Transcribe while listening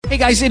Hey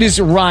guys, it is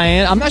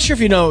Ryan. I'm not sure if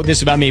you know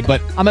this about me, but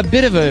I'm a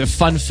bit of a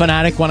fun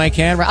fanatic when I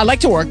can. I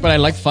like to work, but I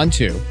like fun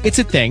too. It's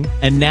a thing.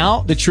 And now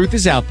the truth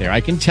is out there.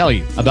 I can tell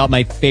you about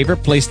my favorite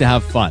place to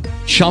have fun.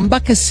 Chumba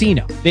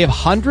Casino. They have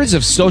hundreds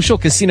of social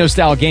casino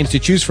style games to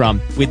choose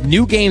from with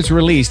new games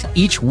released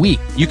each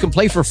week. You can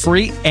play for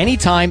free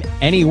anytime,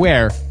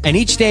 anywhere. And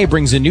each day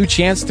brings a new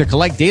chance to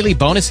collect daily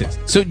bonuses.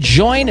 So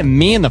join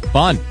me in the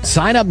fun.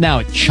 Sign up now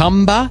at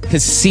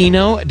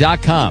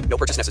ChumbaCasino.com. No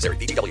purchase necessary.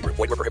 VGW Group.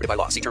 Void where prohibited by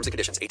law. See terms and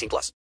conditions.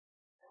 18+.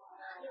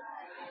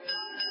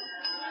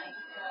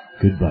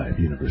 Good Vibe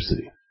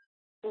University.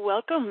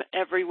 Welcome,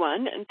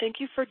 everyone, and thank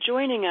you for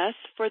joining us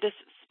for this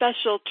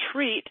special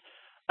treat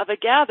of a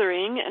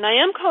gathering. And I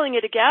am calling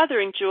it a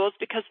gathering, Jules,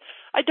 because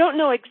I don't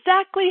know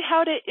exactly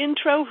how to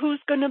intro who's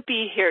going to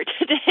be here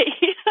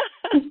today.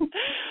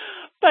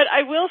 But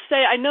I will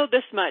say I know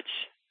this much.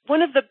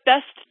 One of the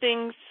best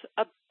things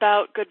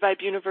about Good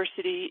Vibe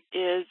University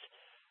is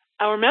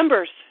our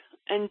members,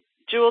 and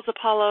Jules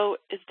Apollo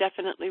is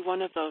definitely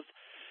one of those.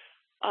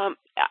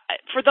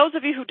 For those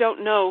of you who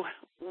don't know,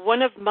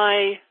 one of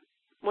my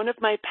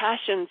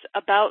passions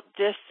about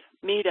this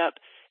meetup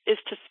is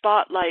to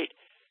spotlight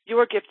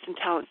your gifts and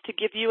talents, to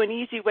give you an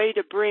easy way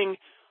to bring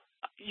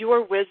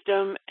your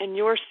wisdom and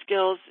your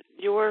skills,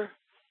 your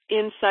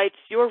insights,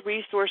 your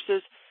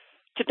resources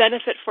to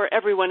benefit for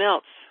everyone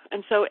else.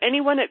 And so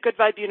anyone at Good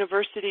Vibe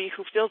University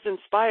who feels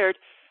inspired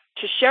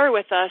to share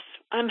with us,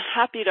 I'm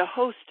happy to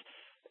host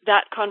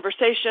that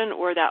conversation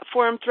or that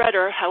forum thread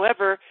or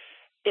however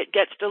it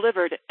gets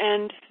delivered.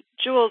 And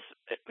Jules,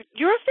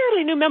 you're a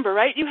fairly new member,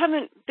 right? You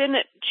haven't been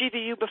at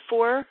GVU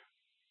before.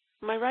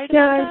 Am I right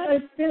about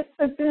that?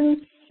 I've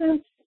been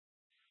since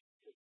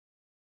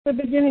the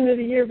beginning of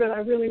the year, but I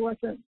really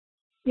wasn't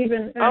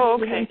even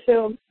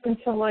active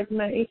until like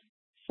May.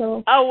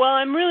 So. Oh well,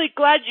 I'm really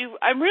glad you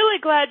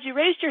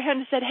raised your hand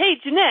and said, "Hey,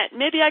 Jeanette,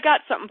 maybe I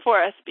got something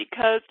for us."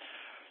 Because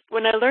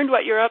when I learned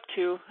what you're up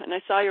to and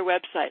I saw your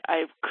website,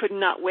 I could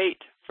not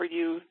wait for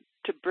you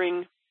to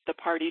bring the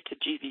party to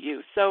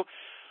GVU. So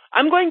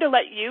I'm going to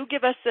let you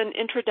give us an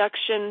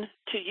introduction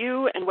to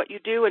you and what you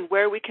do and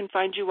where we can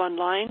find you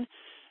online.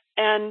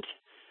 And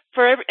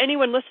for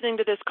anyone listening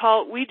to this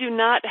call, we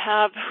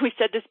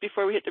said this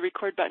before we hit the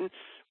record button,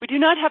 we do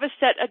not have a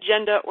set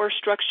agenda or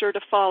structure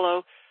to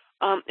follow.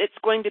 It's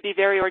going to be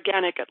very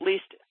organic, at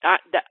least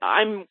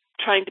I'm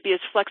trying to be as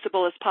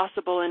flexible as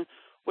possible in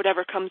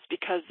whatever comes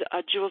because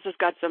Jules has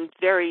got some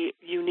very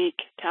unique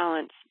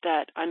talents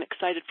that I'm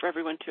excited for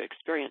everyone to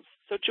experience.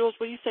 So, Jules,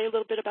 will you say a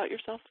little bit about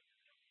yourself?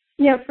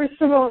 Yeah, first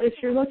of all,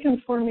 if you're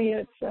looking for me,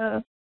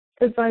 it's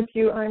Good Vibe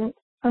U. I'm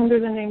under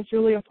the name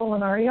Julia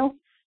Apollinario,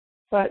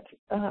 but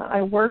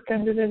I work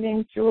under the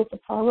name Jules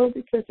Apollo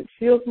because it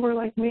feels more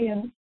like me,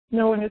 and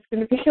no one is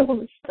going to be able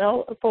to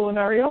spell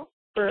Apollinario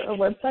for a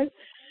website.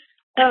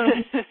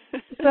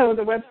 So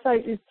the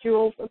website is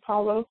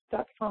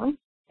julesapollo.com,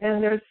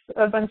 and there's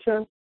a bunch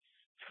of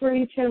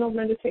free channel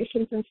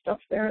meditations and stuff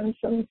there and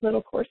some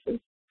little courses.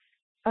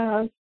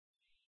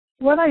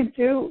 What I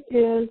do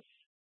is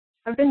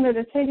I've been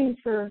meditating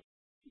for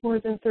more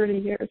than 30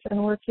 years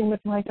and working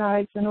with my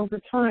guides, and over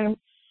time,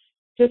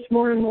 just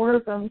more and more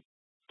of them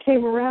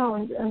came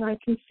around, and I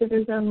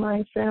consider them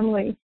my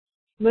family,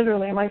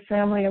 literally my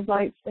family of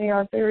lights. They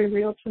are very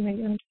real to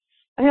me, and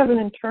I have an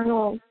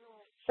internal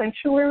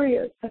sanctuary,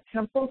 a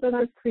temple that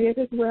I've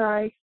created where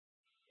I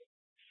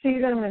see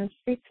them and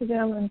speak to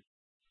them, and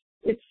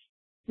it's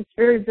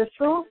very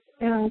visceral.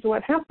 And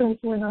what happens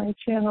when I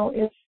channel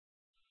is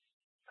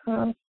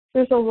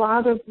there's a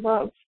lot of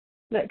love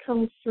that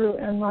comes through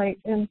and light,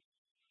 and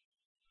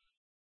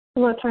a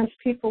lot of times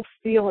people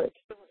feel it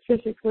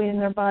physically in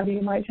their body.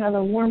 You might have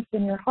a warmth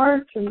in your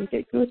heart, or you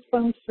get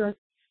goosebumps, or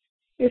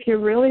if you're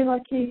really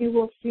lucky, you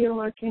will feel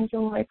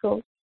Archangel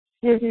Michael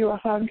give you a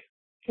hug,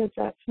 because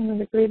that's one of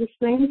the greatest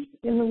things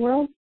in the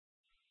world.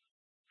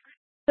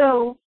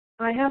 So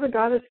I have a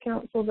goddess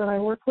council that I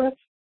work with,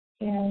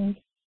 and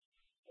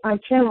I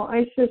channel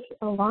Isis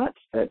a lot,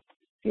 but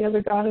the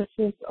other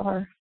goddesses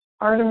are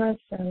Artemis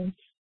and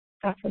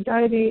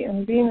Aphrodite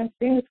and Venus.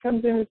 Venus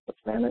comes in as the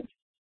planet,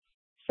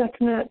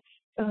 Sekhmet,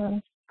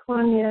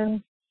 Kuan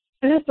Yin,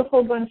 and it's a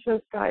whole bunch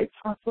of guides,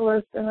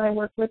 Hathors, and I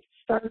work with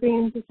star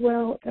beings as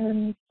well,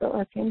 and the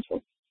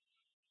archangels.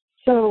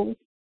 So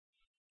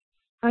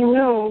I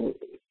know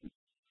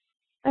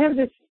I have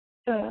this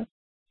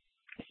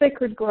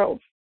sacred grove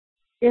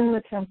in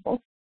the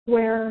temple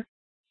where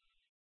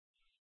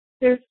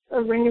there's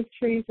a ring of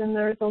trees and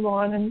there's a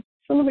lawn, and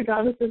some of the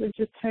goddesses are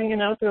just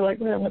hanging out there like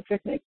we're having a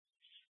picnic.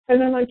 And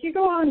they're like, you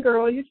go on,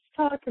 girl, you just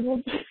talk, and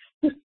we'll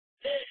just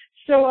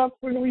show up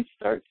when we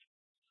start,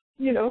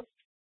 you know.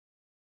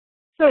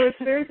 So it's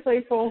very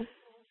playful,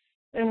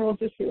 and we'll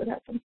just see what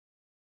happens.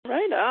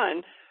 Right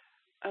on.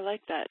 I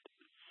like that.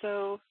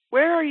 So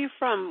where are you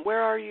from?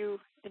 Where are you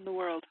in the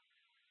world?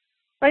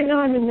 Right now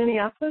I'm in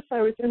Minneapolis.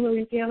 I was in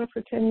Louisiana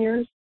for 10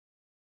 years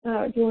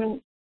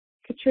doing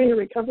Katrina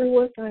recovery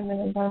work. I'm an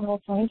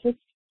environmental scientist.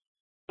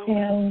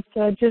 And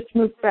just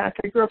moved back.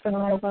 I grew up in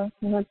Iowa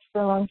and lived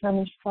for a long time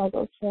in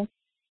Chicago, so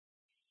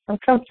I'm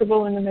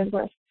comfortable in the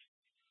Midwest.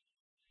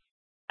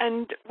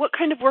 And what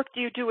kind of work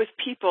do you do with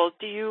people?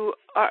 Do you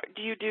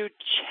do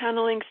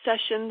channeling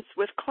sessions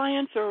with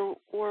clients, or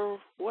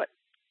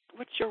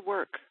what's your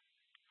work?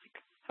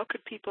 Like, how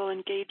could people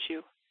engage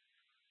you?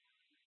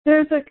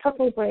 There's a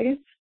couple of ways.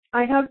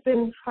 I have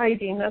been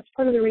hiding. That's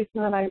part of the reason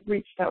that I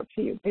reached out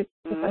to you, because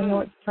I know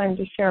it's time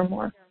to share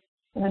more.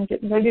 And I'm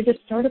getting ready to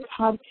start a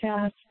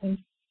podcast and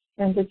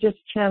to just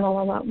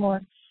channel a lot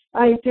more.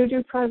 I do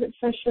private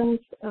sessions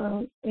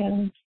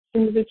and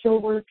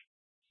individual work.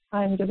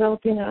 I'm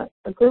developing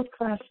a group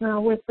class now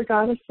with the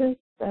goddesses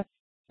that's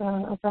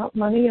about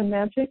money and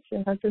magic,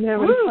 and I've been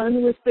having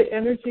fun with the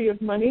energy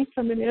of money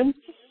coming in.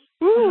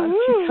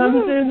 She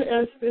comes in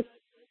as this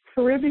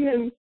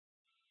Caribbean.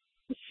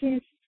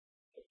 She's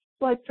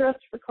like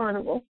dressed for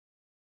carnival.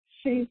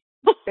 She's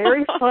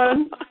very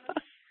fun.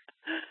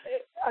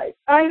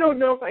 I don't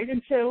know if I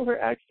can channel her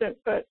accent,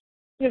 but,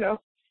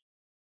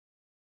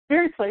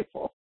 very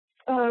playful.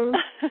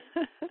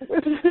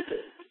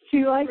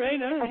 She likes. Right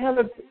on.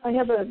 I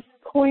have a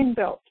coin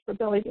belt for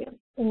belly dance,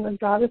 and the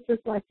goddesses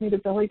like me to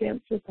belly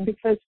dance with them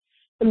because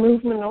the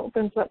movement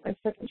opens up my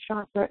second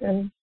chakra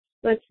and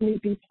lets me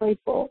be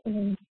playful.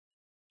 And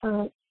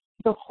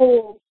the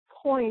whole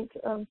point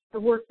of the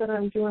work that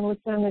I'm doing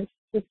with them is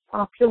this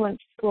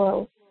opulent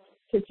flow,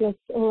 to just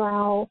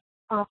allow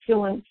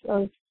opulence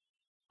of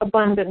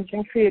abundance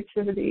and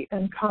creativity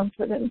and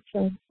confidence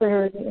and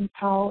clarity and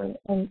power,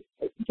 and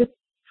just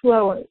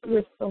flow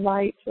with the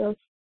light of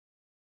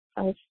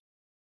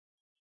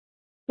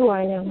who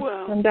I am.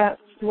 Wow. And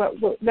that's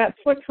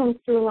what comes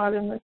through a lot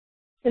in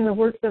the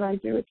work that I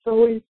do. It's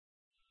always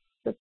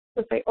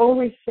what they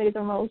always say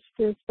the most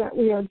is that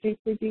we are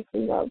deeply,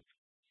 deeply loved,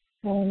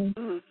 and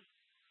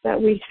that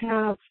we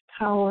have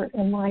power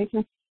and light.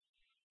 And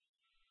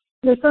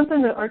there's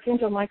something that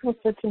Archangel Michael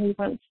said to me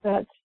once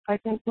that I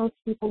think most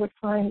people would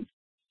find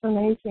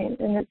amazing,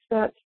 and it's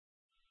that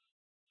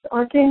the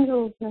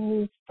archangels and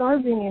the star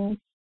beings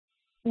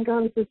and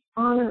goddesses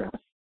honor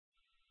us,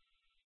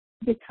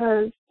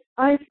 because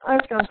I've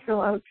gone through a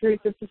lot of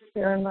periods of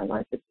despair in my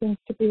life. It seems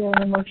to be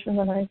an emotion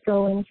that I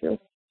go into.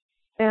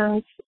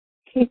 And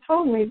he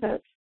told me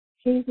that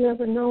he's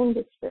never known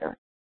despair.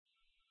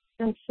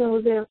 And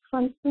so they're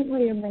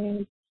constantly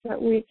amazed that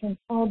we can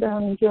fall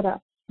down and get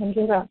up and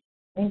get up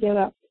and get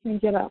up and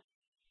get up.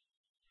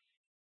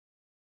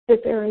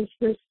 That there is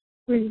this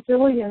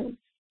resilience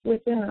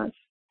within us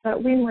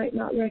that we might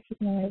not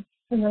recognize,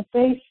 and that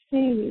they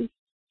see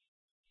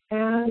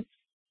as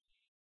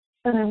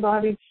an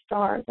embodied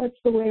star. That's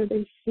the way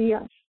they see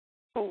us.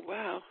 Oh,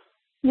 wow.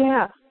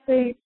 Yeah,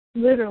 they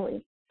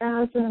literally,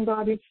 as an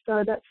embodied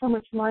star, that's how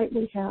much light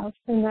we have,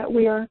 and that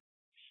we are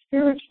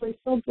spiritually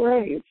so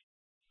brave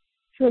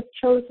to have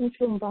chosen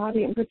to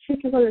embody, in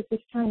particular at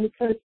this time,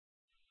 because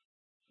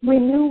we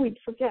knew we'd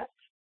forget.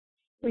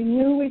 We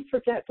knew we'd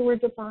forget that we're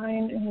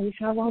divine and we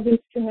have all these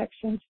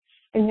connections,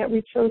 and yet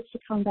we chose to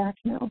come back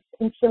now.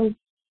 And so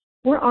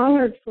we're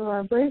honored for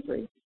our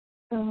bravery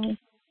and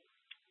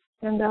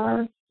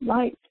our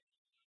light.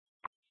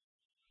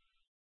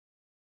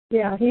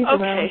 Yeah, he's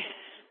around.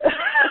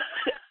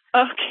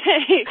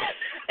 Okay.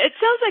 It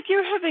sounds like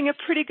you're having a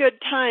pretty good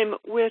time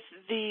with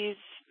these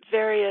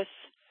various,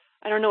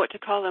 I don't know what to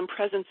call them,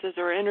 presences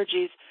or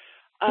energies.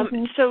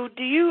 So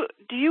do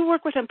you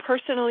work with them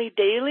personally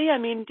daily? I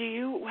mean,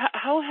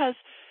 how has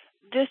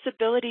this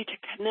ability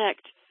to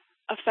connect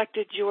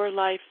affected your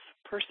life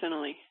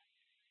personally?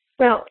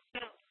 Well,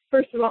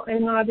 first of all,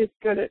 I'm not as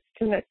good at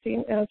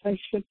connecting as I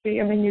should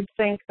be. I mean, you'd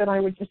think that I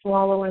would just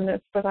wallow in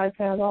this, but I've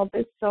had all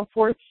this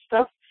self-worth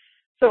stuff,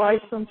 so I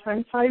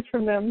sometimes hide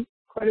from them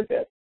quite a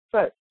bit.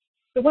 But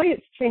the way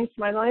it's changed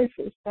my life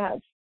is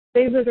that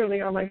they literally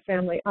are my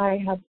family. I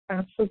have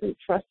absolute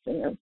trust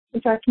in them.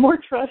 In fact, more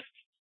trust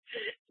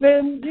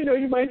than,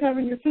 you might have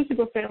in your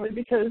physical family,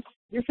 because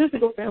your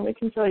physical family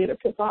can tell you to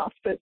piss off.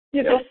 But,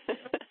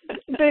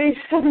 they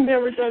have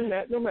never done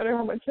that, no matter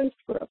how much I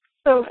screw up.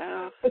 So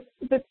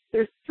but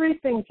there's three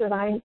things that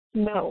I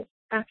know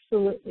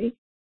absolutely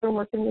from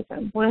working with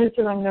them. One is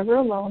that I'm never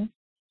alone.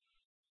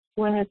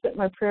 One is that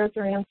my prayers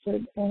are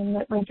answered and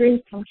that my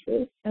dreams come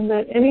true. And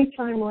that any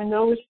time when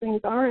those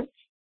things aren't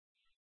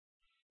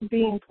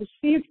being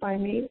perceived by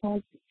me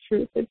as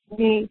truth, it's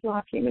me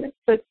blocking it.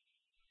 But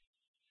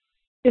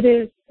it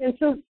is. And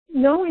so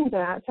knowing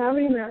that,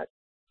 having that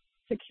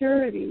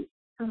security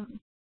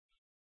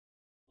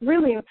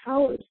really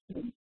empowers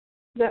me.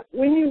 That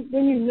when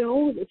you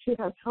know that you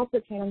have help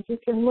at hand, you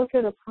can look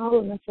at a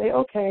problem and say,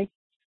 okay,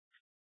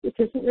 this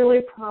isn't really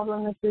a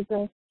problem. This is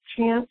a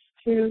chance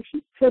to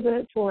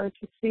pivot or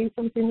to see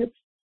something that's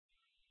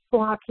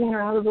blocking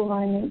or out of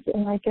alignment,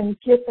 and I can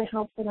get the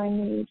help that I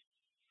need.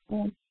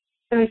 And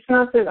it's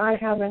not that I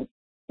haven't.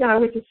 I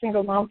was a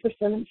single mom for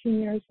 17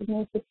 years with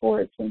no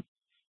support, and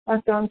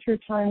I've gone through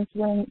times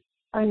when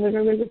I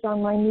literally was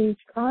on my knees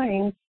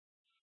crying,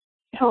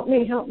 help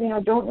me, I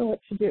don't know what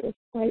to do,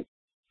 right?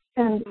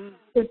 And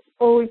it's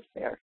always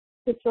there.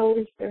 It's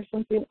always there.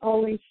 Something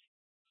always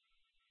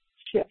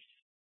shifts.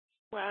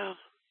 Wow.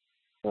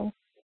 So.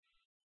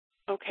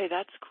 Okay,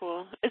 that's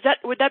cool.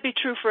 Would that be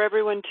true for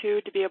everyone too,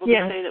 to be able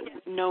to say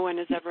that no one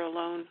is ever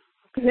alone?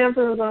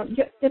 Never alone.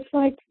 It's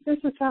like, this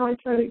is how I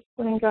try to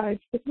explain, guys,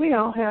 because we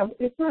all have,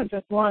 it's not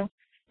just one.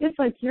 It's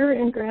like you're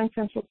in Grand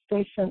Central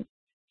Station,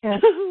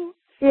 and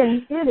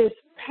it is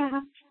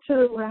packed to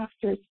the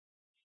rafters,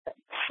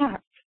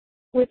 packed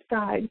with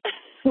guides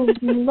who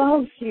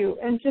love you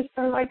and just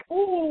are like,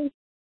 oh,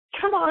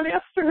 come on,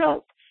 ask for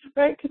help,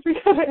 right? Because we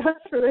got to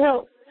ask for the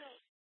help.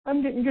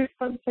 I'm getting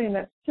goosebumps saying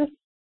that. Just,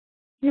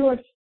 you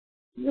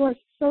are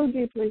so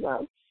deeply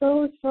loved,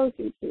 so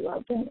deeply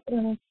loved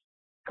and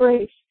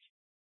graced.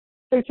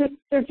 They're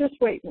just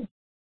waiting.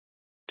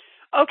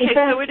 Okay,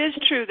 so it is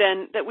true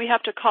then that we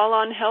have to call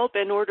on help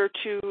in order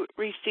to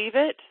receive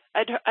it.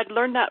 I'd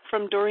learned that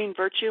from Doreen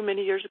Virtue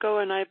many years ago,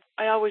 and I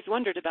always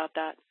wondered about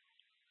that.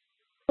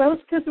 Well,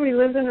 it's because we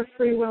live in a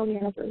free will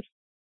universe,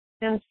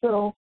 and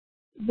so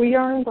we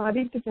are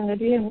embodied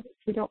divinity, and if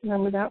you don't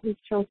remember that, we've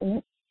chosen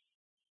it.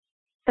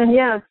 And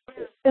yeah,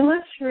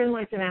 unless you're in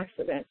like an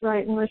accident,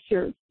 right? Unless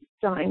you're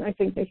dying, I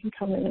think they can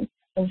come in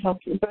and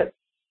help you. But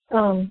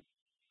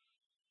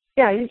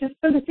yeah,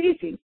 but it's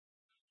easy.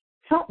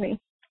 Help me.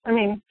 I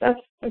mean, that's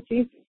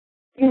easy.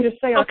 You can just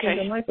say, okay,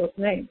 in Michael's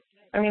name.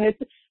 I mean,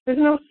 there's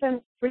no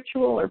sense,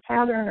 ritual or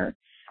pattern, or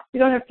you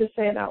don't have to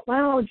say it out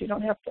loud. You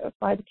don't have to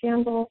light a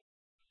candle.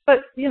 But,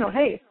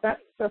 hey, that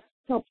stuff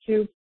helps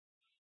you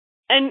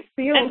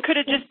feel. And could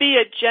it just be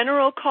a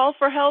general call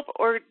for help,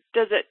 or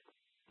does it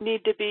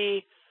need to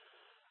be,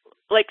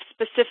 like,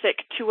 specific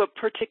to a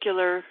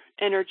particular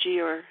energy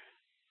or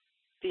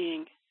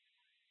being?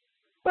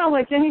 Well,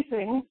 like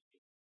anything,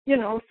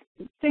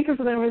 think of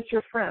them as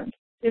your friend.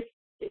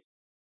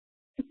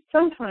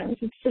 Sometimes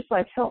it's just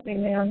like, help me,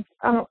 man.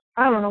 I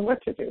don't know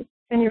what to do.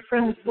 And your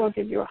friends will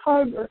give you a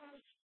hug or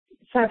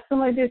have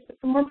some ideas. But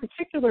the more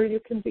particular you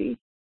can be,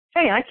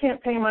 hey, I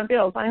can't pay my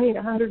bills. I need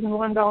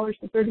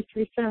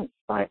 $101.33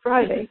 by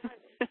Friday,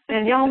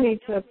 and y'all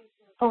need to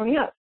pony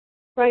up,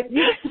 right?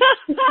 You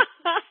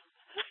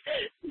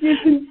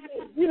can,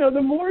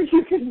 the more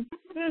you can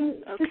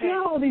then figure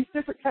out all these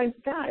different kinds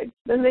of guides,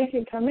 then they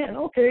can come in.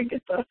 Okay,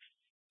 get the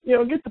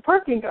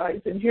parking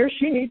guides in here.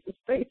 She needs the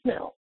space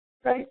now,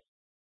 right?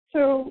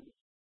 So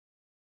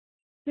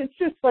it's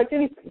just like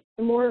anything.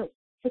 The more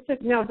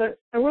specific. Now,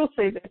 I will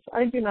say this: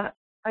 I do not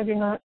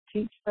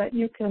teach that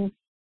you can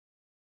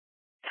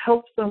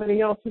help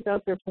somebody else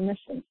without their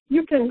permission.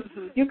 You can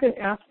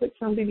ask that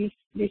somebody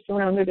be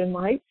surrounded in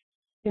light,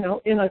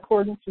 in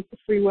accordance with the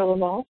free will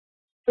of all.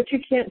 But you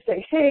can't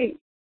say, hey,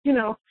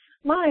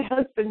 my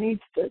husband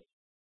needs to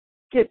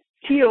get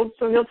healed,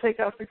 so he'll take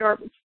out the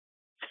garbage.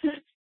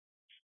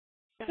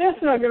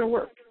 That's not going to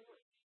work.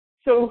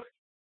 So,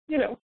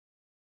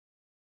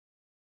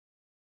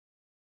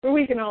 but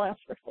we can all ask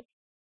for help.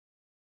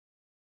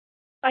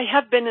 I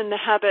have been in the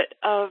habit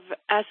of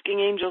asking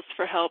angels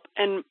for help,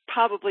 and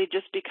probably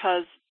just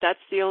because that's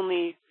the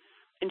only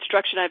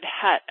instruction I've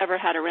ever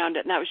had around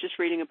it, and that was just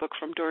reading a book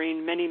from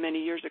Doreen many,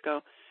 many years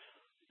ago.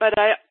 But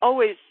I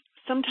always,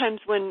 sometimes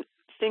when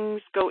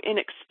things go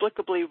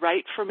inexplicably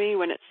right for me,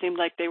 when it seemed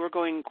like they were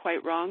going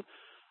quite wrong,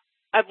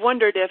 I've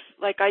wondered if,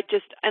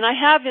 and I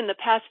have in the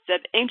past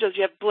said, angels,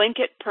 you have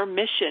blanket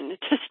permission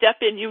to step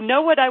in. You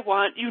know what I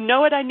want. You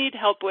know what I need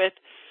help with.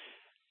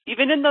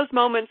 Even in those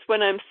moments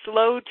when I'm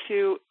slow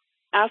to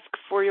ask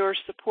for your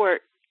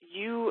support,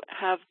 you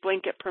have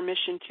blanket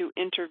permission to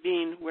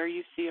intervene where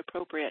you see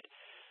appropriate.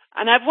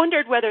 And I've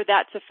wondered whether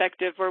that's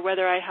effective or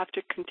whether I have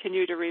to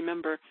continue to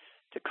remember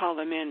to call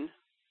them in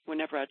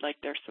whenever I'd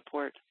like their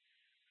support.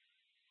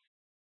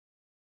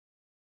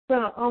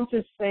 Well, I'll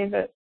just say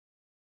that,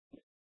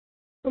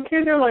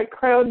 they're like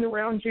crowding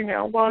around you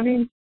now,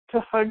 wanting to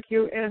hug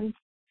you and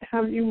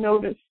have you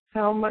notice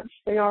how much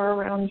they are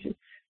around you.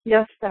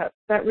 Yes, that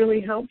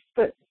really helps,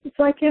 but it's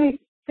like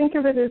think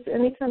of it as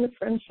any kind of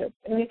friendship,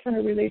 any kind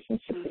of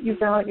relationship that you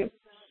value.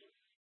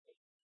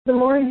 The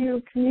more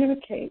you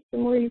communicate, the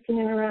more you can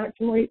interact,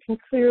 the more you can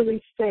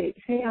clearly state,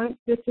 hey,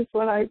 this is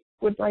what I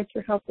would like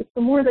your help with,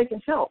 the more they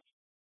can help.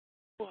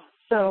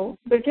 So,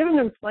 but giving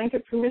them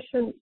blanket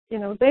permission,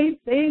 they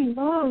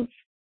love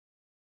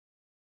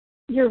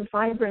your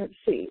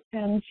vibrancy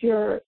and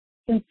your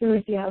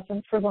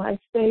enthusiasm for life.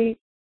 They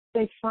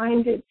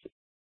find it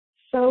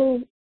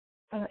so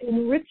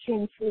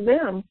enriching for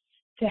them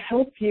to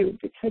help you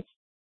because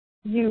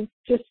you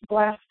just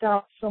blast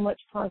out so much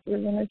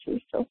positive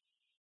energy. So,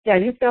 yeah,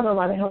 you've got a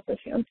lot of help with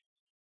him.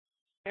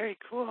 Very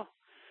cool.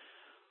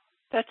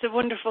 That's a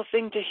wonderful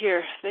thing to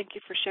hear. Thank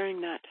you for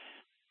sharing that.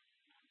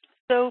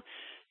 So,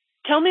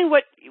 tell me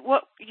what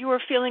you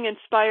are feeling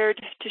inspired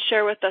to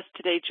share with us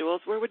today,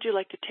 Jules. Where would you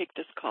like to take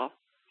this call?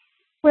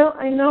 Well,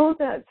 I know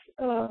that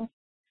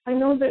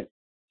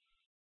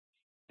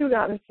two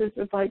goddesses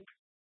would like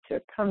to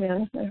come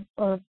in.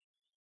 Would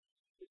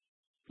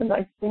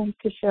like things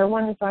to share.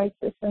 One is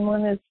Isis, and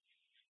one is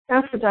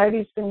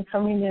Aphrodite's been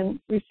coming in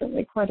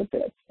recently quite a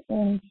bit.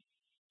 And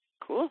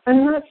cool.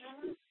 I'm not.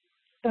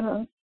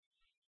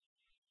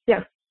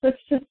 Let's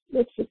just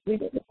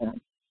leave it with that.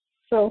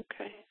 So.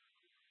 Okay.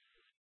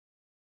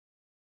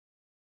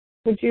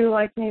 Would you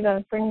like me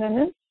to bring them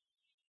in?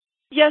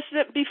 Yes,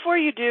 before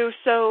you do,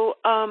 so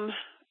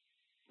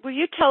will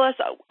you tell us,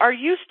 are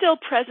you still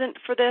present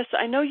for this?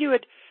 I know you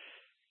had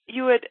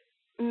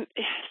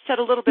said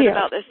a little bit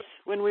about this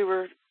when we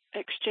were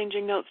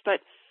exchanging notes,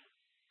 but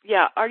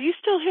yeah, are you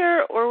still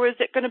here, or was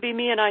it going to be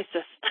me and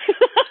Isis?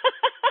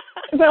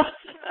 Well,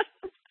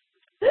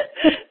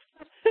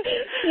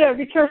 yeah,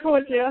 be careful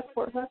what you ask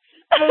for, huh?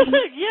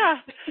 Yeah.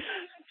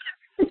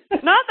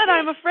 Not that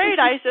I'm afraid,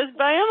 Isis,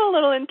 but I am a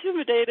little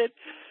intimidated.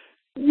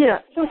 Yeah,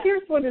 so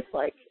here's what it's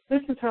like.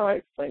 This is how I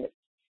explain it.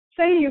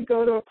 Say you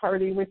go to a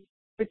party with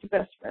your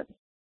best friend,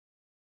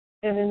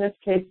 and in this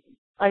case,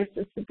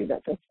 Isis would be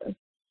that best friend.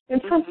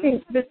 And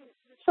something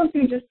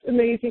just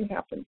amazing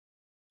happens.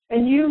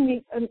 And you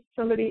meet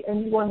somebody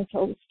and you want to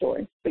tell the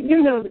story. But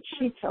you know that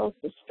she tells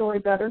the story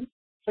better,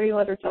 so you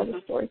let her tell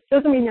the story.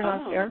 Doesn't mean you're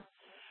not there.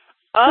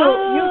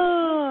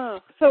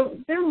 So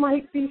there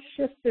might be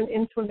shifts in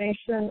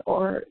inflammation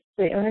or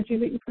the energy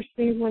that you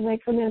perceive when they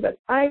come in. But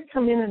I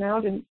come in and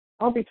out, and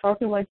I'll be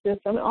talking like this.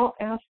 And I'll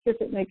ask if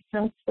it makes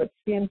sense what's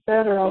being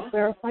said, or I'll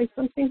clarify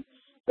something.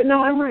 But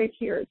no, I'm right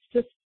here. It's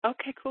just...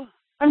 Okay, cool.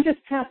 I'm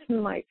just passing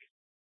the mic.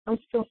 I'm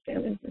still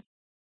standing here.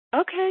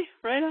 Okay,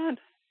 right on.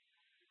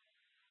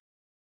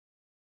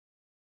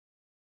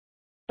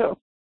 So,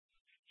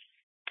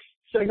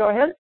 should I go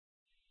ahead?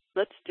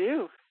 Let's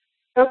do.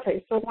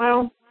 Okay, so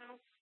while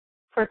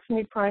Correct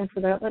me prime for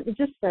that, let me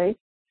just say,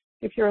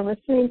 if you're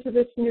listening to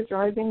this and you're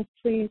driving,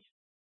 please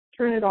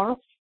turn it off.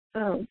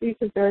 These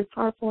are very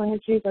powerful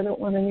energies. I don't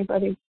want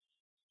anybody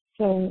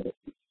to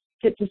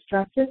get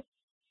distracted.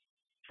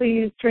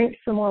 Please drink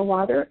some more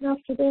water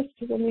after this.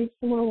 You will need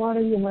some more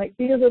water. You might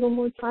be a little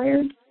more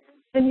tired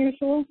than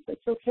usual.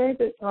 It's okay,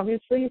 but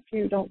obviously if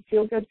you don't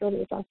feel good, go to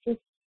the doctor.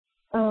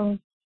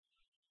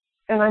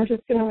 And I'm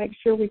just going to make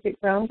sure we get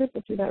grounded.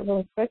 We'll do that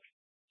really quick.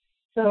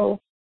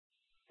 So,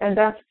 and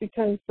that's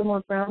because the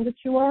more grounded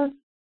you are,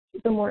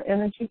 the more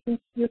energy can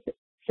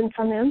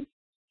come in.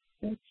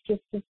 It's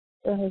just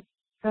an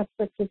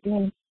aspect of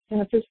being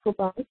in a physical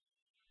body.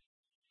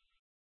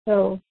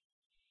 So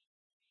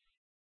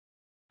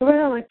the way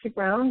I like to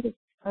ground is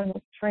I'm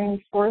a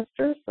trained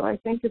forester, so I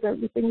think of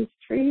everything as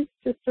trees.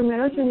 Just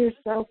imagine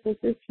yourself as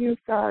if you've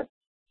got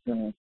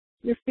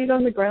your feet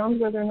on the ground,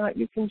 whether or not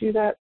you can do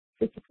that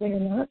physically or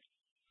not.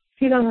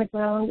 Feet on the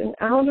ground, and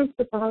out of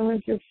the bottom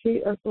of your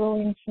feet are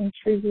growing some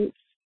tree roots.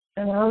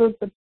 And out of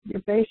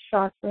your base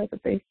chakra, the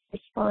base of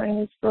your spine,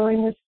 is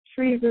growing this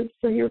tree root.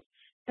 So you're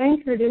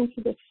anchored into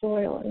the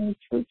soil, and these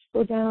roots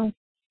go down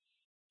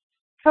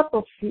a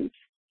couple feet,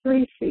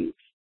 3 feet,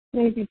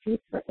 maybe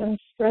deeper, and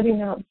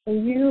spreading out. So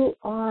you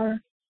are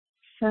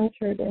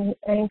centered and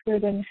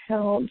anchored and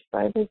held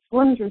by this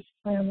wondrous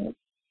planet.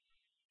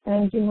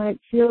 And you might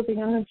feel the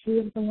energy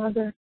of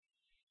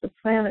the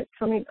planet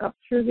coming up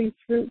through these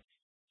roots.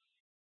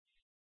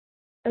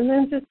 And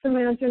then just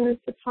imagine at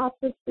the top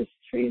of this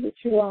tree that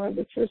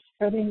you're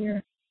spreading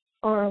your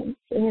arms,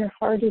 and your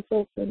heart is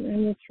open,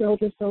 and your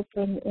throat is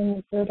open, and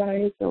your third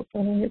eye is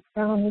open, and your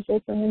crown is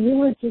open, and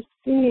you are just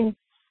being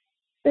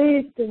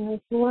bathed in this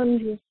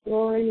wondrous,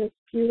 glorious,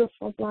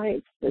 beautiful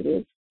light that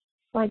is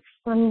like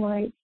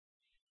sunlight,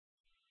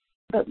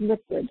 but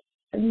liquid,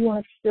 and you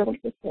are filled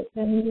with it,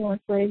 and you are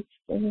great,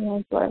 and you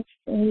are blessed,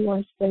 and you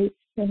are safe,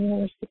 and you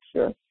are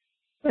secure.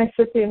 I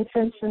set the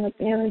intention that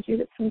the energy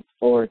that comes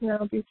forward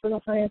now be for the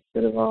highest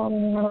good of all,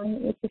 and in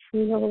alignment with the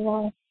true will of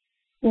all,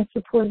 in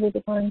support of the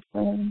divine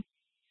plan.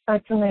 I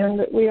command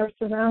that we are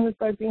surrounded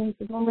by beings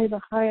of only the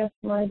highest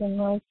might and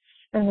love,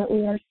 and that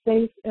we are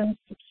safe and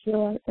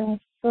secure and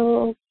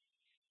so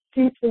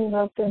deeply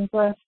loved and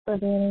blessed by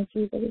the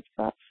energy that is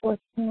brought forth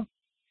now.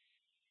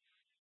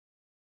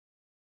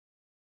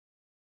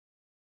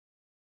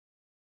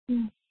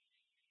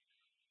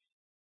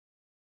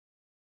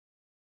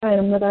 I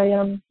am that I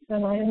am,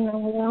 and I am now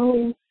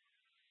allowing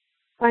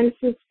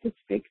Isis to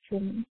speak to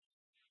me.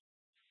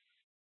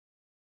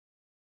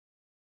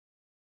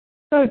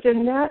 So,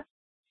 Jeanette,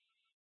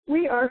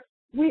 we are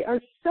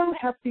so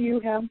happy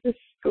you have this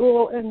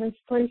school and this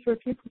place where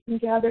people can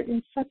gather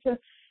in such a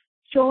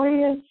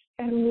joyous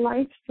and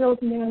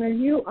light-filled manner.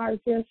 You are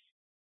this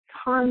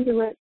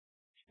conduit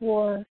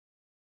for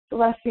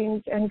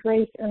blessings and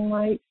grace and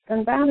light,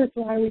 and that is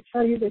why we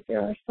tell you that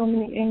there are so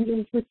many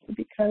angels with you,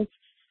 because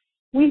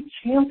we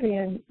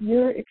champion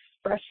your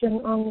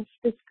expression on this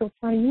physical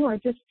plane. You are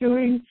just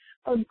doing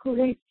a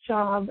great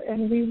job,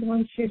 and we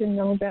want you to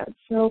know that.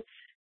 So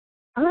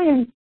I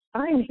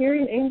am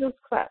hearing angels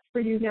clap for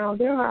you now.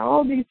 There are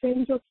all these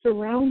angels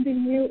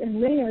surrounding you,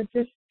 and they are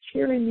just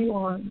cheering you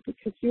on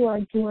because you are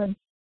doing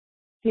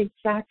the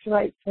exact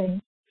right thing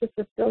to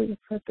fulfill your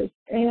purpose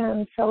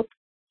and help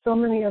so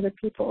many other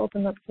people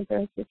open up to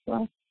theirs as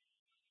well.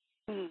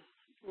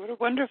 What a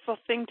wonderful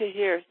thing to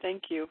hear.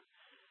 Thank you.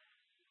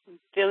 I'm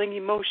feeling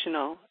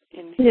emotional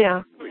in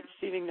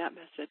receiving that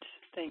message.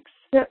 Thanks.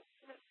 Yeah,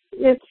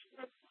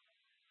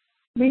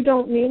 we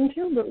don't mean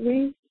to, but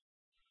we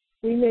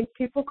make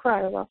people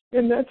cry a lot,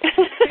 and that's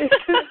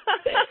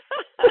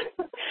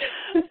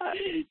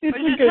I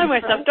just tell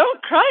myself,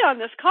 don't cry on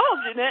this call,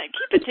 Jeanette.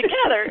 Keep it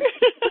together.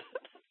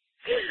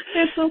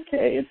 It's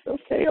okay. It's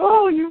okay.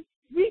 Oh,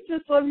 we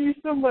just love you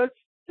so much.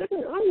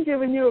 I'm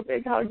giving you a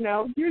big hug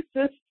now.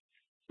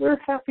 We're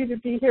happy to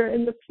be here.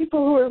 And the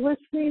people who are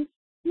listening,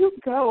 you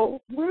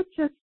go.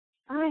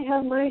 I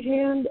have my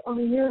hand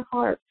on your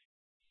heart,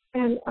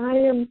 and I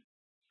am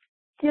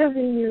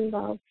giving you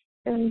love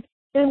and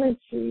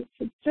energy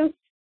to just,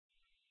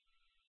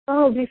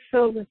 be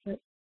filled with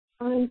it.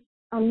 I'm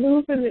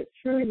moving it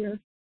through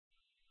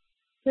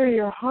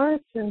your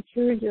heart and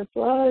through your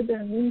blood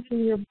and into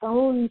your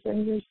bones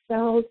and your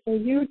cells, so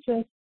you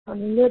just are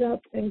lit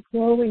up and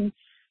glowing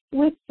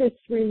with this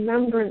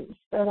remembrance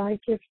that I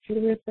gift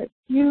you with, that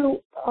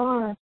you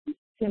are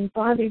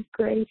embodied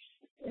grace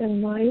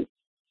and light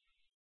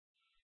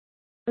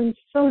and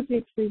so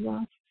deeply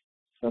loved,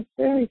 so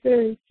very,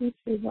 very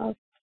deeply loved.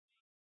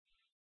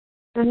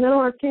 And now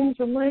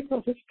Archangel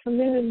Michael has come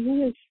in, and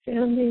he is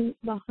standing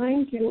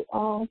behind you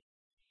all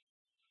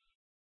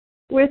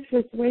with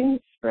his wings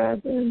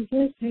spread and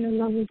his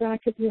hand on the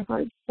back of your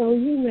heart, so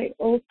you may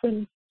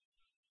open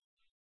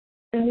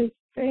and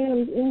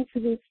expand into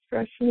the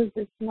expression of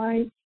this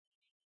light.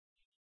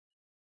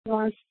 You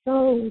are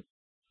so,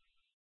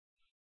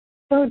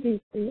 so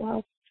deeply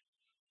loved.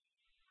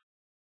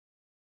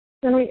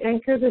 Then we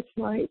anchor this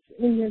light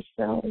in your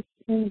cells,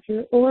 into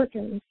your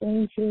organs,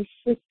 into your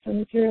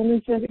systems, your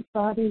energetic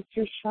bodies,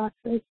 your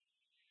chakras.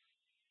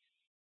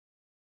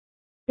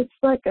 It's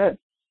like a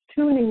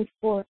tuning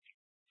fork,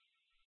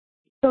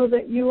 so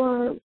that you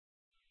are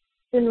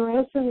in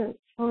resonance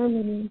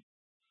harmony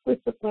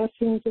with the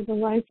blessings of the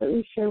life that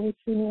we share with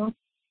you now.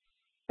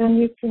 And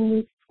you can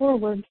move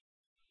forward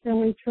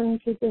and return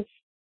to this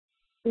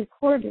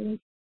recording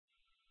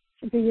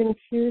to be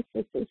infused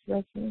with this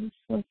resonance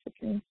once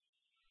again.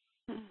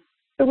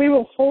 So we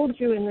will hold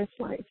you in this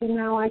light, and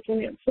now I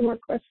can answer more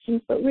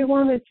questions, but we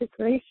wanted to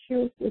grace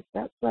you with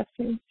that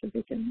blessing to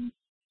begin with.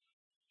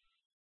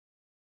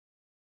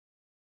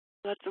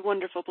 That's a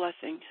wonderful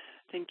blessing.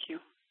 Thank you.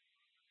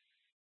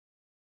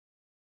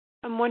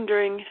 I'm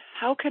wondering,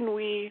 how can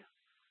we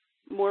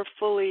more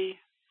fully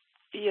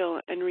feel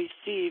and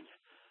receive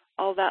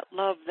all that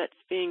love that's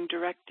being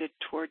directed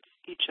towards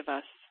each of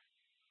us?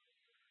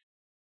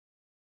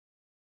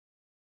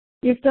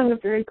 You've done a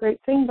very great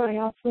thing by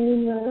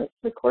offering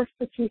the course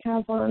that you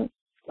have on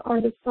the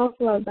art of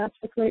self-love. That's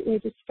a great way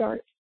to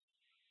start.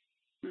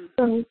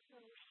 Some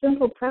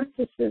simple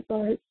practices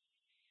are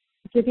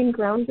getting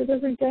grounded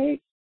every day.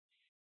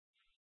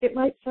 It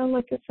might sound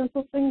like a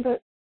simple thing,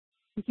 but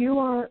you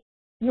are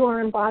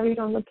embodied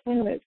on the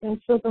planet, and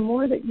so the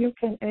more that you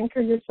can anchor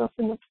yourself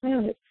in the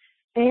planet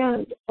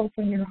and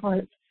open your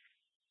heart,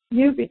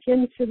 you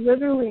begin to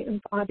literally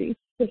embody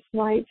this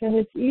light, and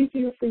it's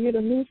easier for you to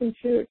move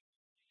into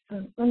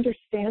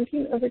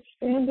understanding of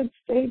expanded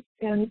state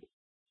and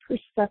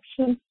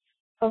perception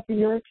of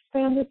your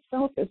expanded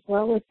self, as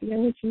well as the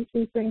energies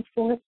we bring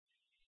forth,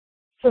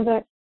 so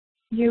that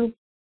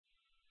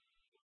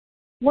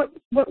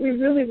what we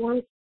really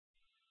want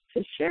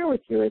to share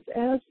with you is,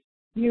 as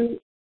you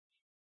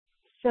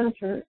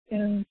center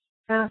and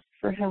ask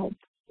for help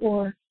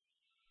or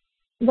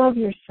love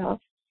yourself,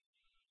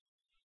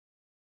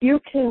 you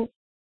can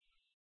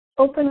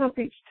open up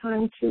each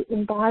time to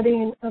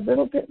embodying a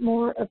little bit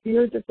more of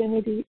your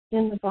divinity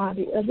in the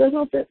body, a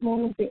little bit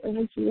more of the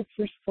energy of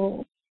your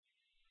soul,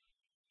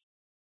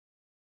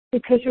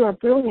 because you are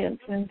brilliant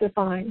and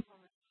divine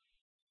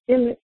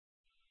in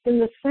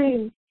the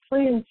same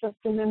planes of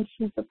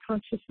dimensions of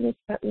consciousness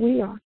that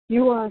we are.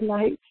 You are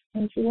light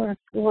and you are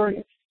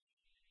glorious.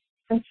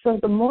 And so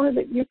the more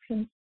that you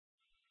can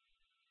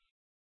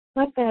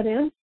let that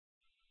in,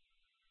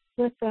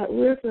 let that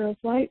river of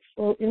light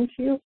flow into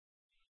you,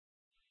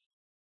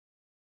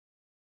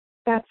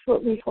 that's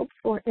what we hope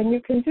for. And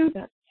you can do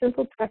that.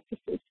 Simple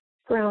practices,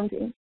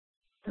 grounding.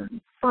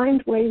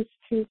 Find ways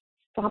to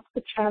stop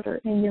the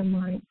chatter in your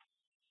mind.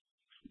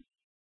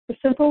 The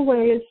simple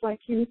way is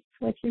like you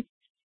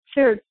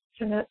shared,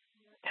 Jeanette,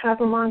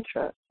 have a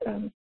mantra.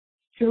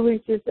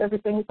 Julie says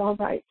everything's all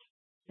right.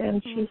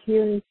 And she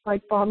hears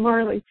like Bob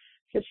Marley,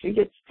 because she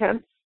gets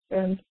tense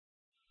and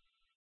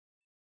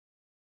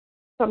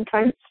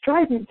sometimes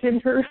strident in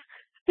her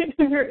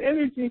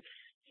energy.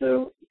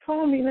 So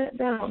calming it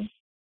down,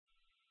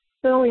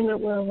 knowing that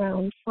we're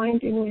around,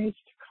 finding ways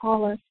to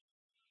call us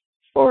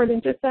forward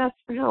and just ask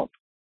for help.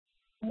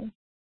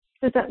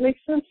 Does that make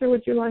sense, or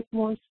would you like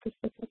more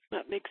specific?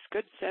 That makes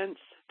good sense.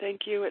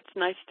 Thank you. It's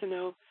nice to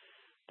know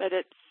that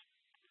it's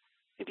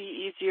maybe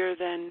easier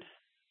than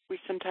we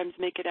sometimes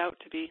make it out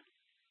to be.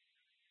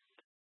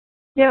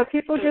 Yeah,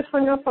 people get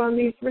hung up on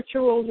these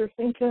rituals or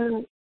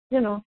thinking,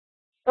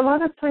 a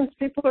lot of times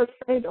people are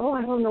afraid,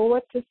 I don't know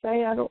what to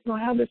say. I don't know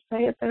how to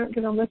say it. They aren't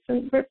going to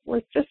listen.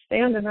 We're just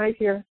standing right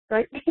here,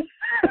 right?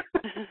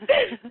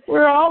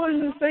 We're all in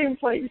the same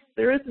place.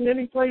 There isn't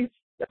any place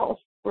else.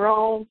 We're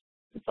all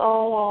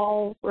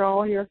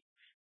here.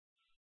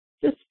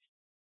 Just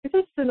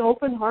an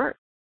open heart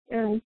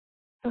and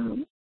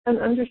an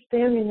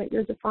understanding that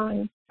you're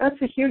divine.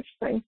 That's a huge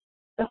thing.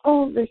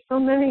 there's so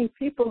many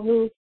people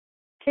who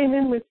came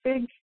in with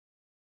big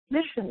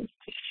missions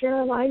to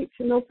share light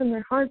and open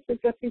their hearts.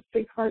 They've got these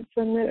big hearts,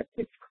 and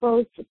it's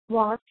closed, it's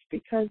blocked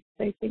because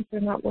they think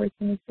they're not worth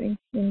anything.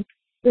 And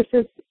this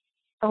is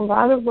a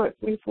lot of what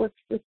we've worked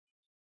with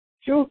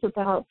Jules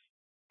about.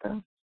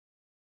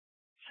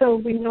 So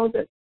we know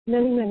that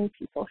many, many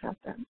people have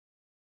that.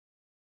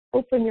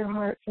 Open your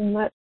heart and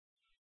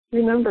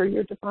remember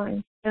you're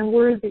divine and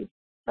worthy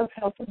of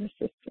help and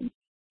assistance.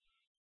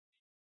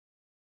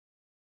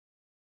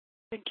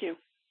 Thank you.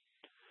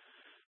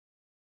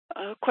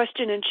 A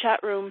question in chat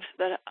room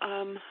that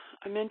I'm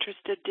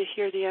interested to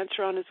hear the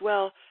answer on as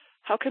well.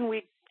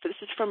 This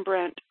is from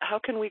Brent, how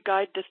can we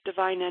guide this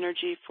divine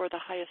energy for the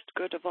highest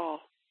good of all?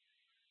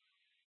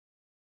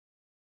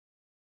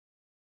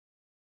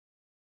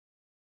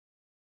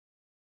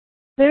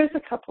 There's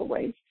a couple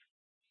ways.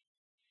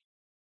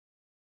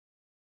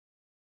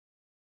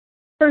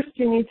 First,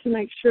 you need to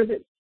make sure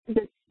that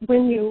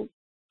when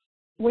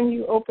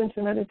you open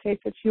to meditate,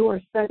 that you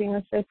are setting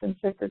a safe and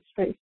sacred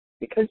space,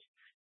 because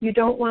you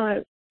don't want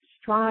to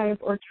strive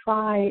or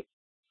try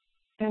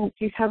and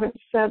you haven't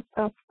set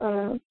up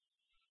a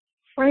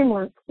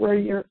framework where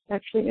you're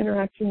actually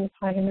interacting with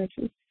high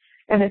energy.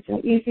 And it's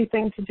an easy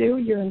thing to do.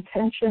 Your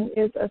intention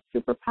is a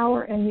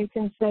superpower, and you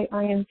can say,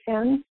 I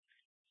intend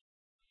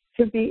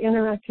to be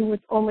interacting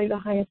with only the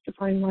highest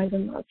divine light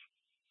and love.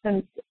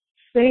 And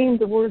saying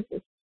the words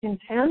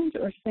intend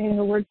or saying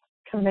the word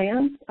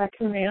command, I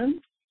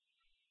command,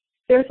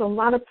 there's a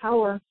lot of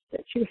power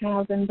that you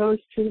have, and those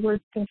two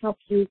words can help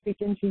you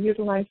begin to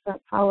utilize that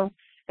power.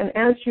 And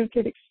as you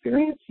get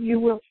experience, you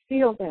will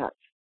feel that.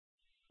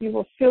 You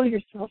will feel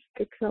yourself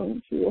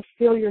cocooned. You will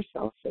feel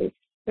yourself safe.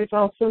 There's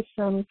also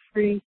some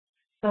free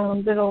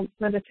little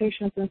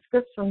meditations and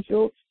scripts on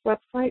Jules'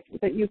 website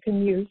that you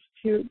can use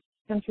to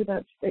enter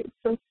that state.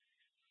 So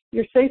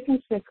you're safe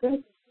and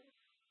sacred.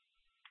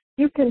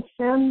 You can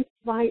send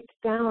light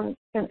down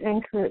and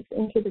anchor it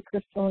into the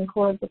crystalline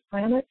core of the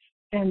planet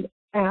and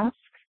ask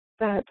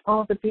that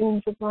all the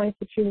beings of light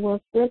that you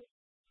work with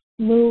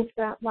move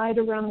that light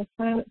around the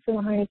planet to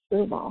the highest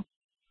good of all.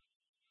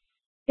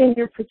 In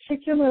your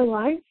particular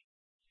life,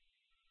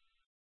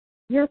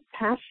 your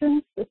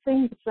passions, the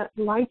things that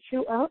light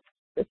you up,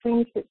 the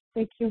things that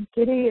make you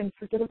giddy and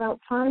forget about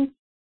time,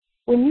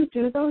 when you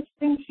do those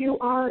things, you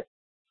are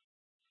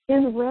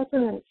in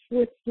resonance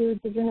with your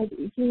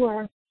divinity. You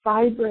are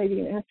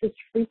vibrating at this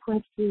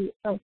frequency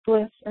of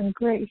bliss and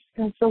grace.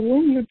 And so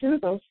when you do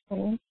those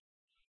things,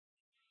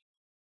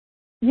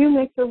 you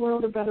make the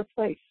world a better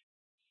place.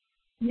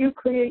 You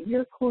create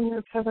your corner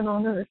of heaven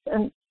on earth.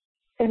 And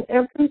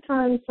every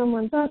time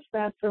someone does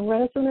that, the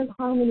resonant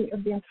harmony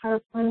of the entire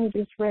planet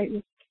is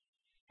raised.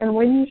 And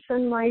when you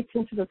send light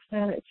into the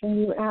planet and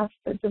you ask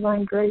that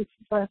divine grace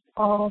bless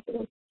all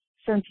the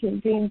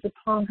sentient beings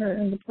upon her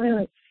and the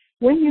planet,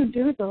 when you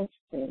do those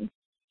things,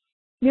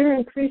 you're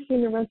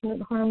increasing the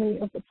resonant harmony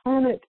of the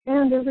planet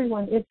and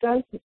everyone. It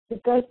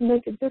does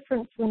make a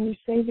difference when you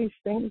say these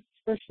things,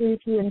 especially if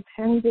you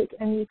intend it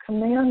and you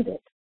command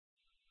it.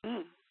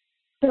 Mm.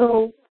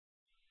 So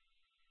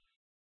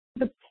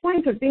the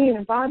point of being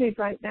embodied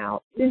right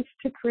now is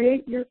to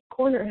create your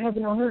corner of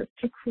heaven on earth,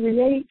 to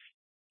create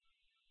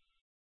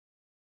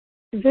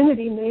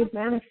divinity made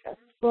manifest,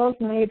 love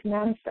made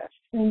manifest.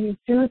 And you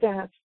do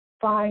that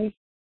by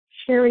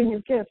sharing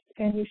your gifts,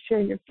 and you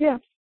share your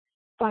gifts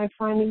by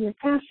finding your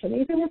passion,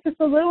 even if it's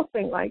a little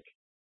thing like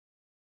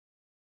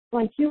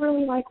you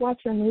really like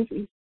watching a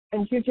movie,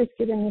 and you just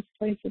get in this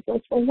place of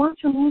goes, well, watch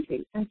a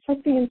movie and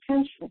set the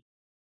intention.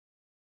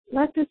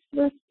 Let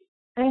this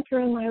anchor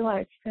in my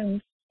life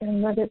and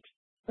let it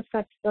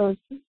affect those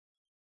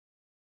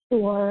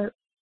who are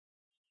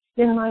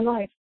in my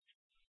life.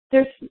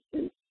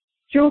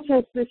 Jules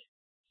has this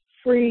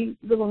free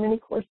little mini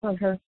course on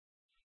her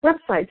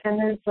website, and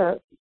there's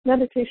a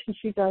meditation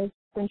she does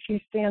when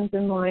she stands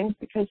in line,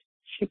 because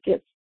she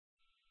gets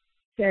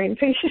very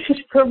impatient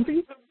from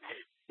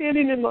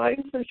standing in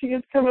line, so she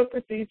has come up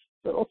with these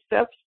little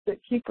steps that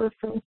keep her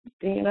from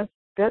being a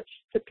bitch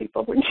to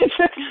people when she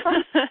says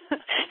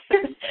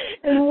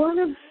And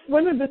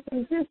one of the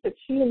things is that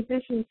she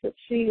envisions that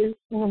she is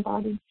an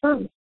embodied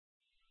sun,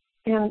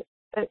 and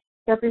that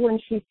everyone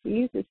she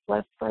sees is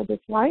blessed by this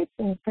light,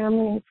 and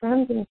family and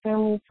friends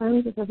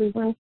of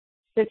everyone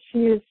that she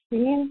is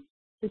seeing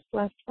is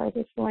blessed by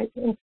this light.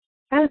 And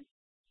as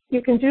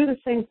you can do the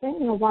same thing,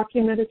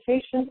 walking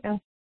meditation, and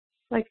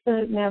like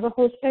the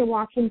Navajos say,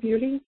 walking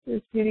beauty.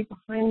 There's beauty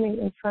behind me,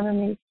 in front of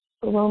me,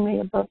 below me,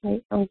 above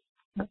me. I'm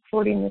not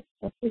quoting this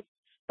stuff,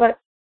 but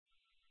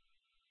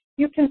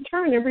you can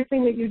turn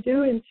everything that you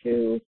do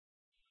into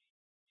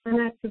an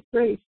act of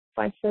grace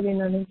by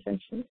setting an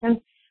intention. And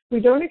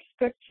we don't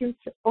expect you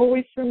to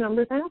always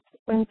remember that,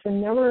 and to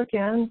never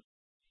again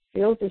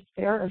feel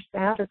despair or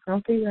sad or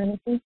grumpy or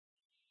anything.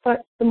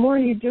 But the more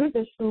you do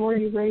this, the more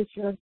you raise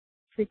your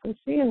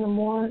frequency, and the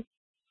more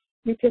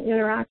you can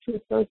interact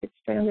with those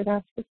expanded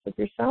aspects of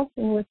yourself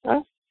and with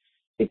us,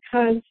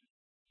 because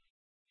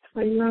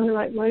you're on the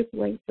right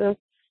wavelength.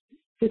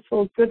 This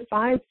whole good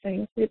vibe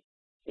thing, it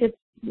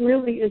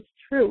really is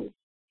true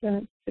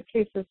in the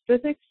case of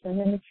physics and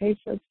in the case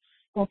of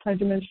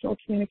multidimensional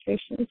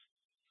communications.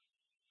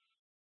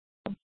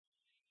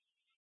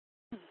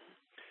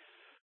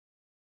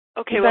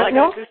 Okay, well, I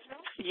got this.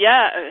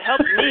 Yeah, it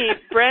helped me.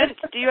 Brent,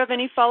 do you have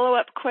any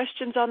follow-up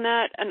questions on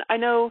that? And I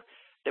know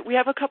that we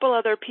have a couple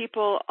other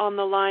people on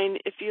the line.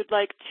 If you'd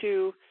like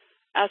to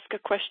ask a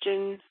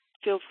question,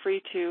 feel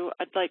free to.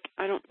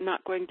 I'm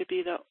not going to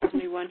be the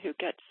only one who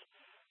gets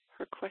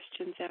her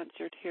questions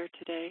answered here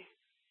today.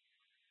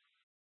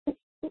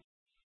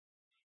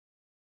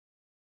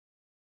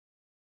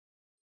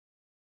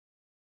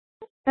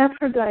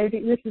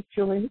 Aphrodite, this is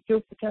Jules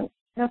again.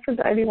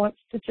 Aphrodite wants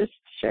to just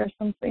share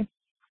something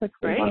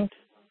quickly. Right.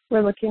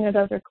 We're looking at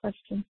other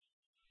questions.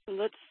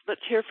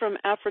 Let's hear from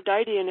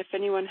Aphrodite, and if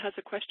anyone has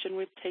a question,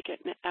 we'll take it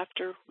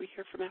after we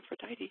hear from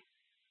Aphrodite.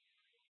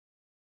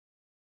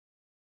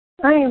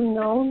 I am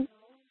known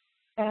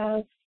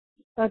as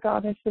a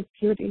goddess of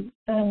beauty,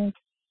 and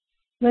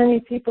many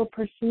people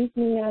perceive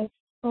me as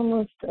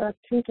almost a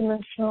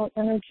two-dimensional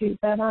energy,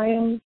 that I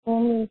am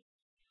only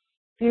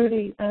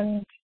beauty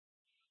and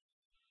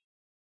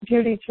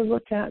beauty to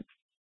look at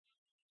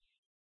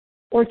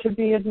or to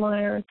be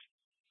admired.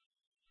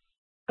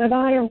 But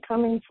I am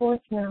coming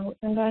forth now,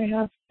 and I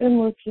have been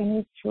working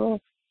with Jules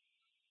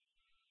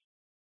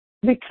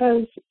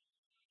because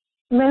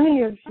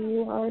many of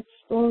you are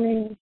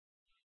exploring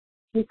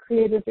the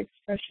creative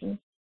expression,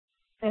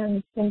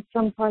 and in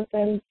some part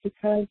that is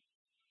because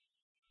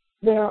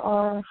there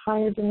are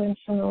higher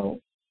dimensional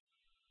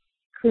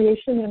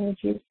creation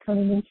energies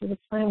coming into the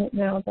planet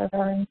now that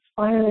are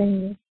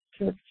inspiring you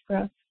to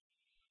express.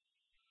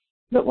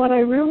 But what I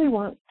really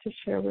want to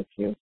share with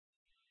you,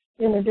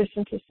 in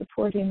addition to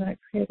supporting that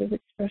creative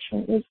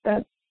expression, is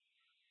that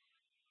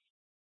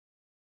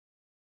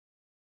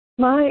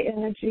my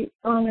energy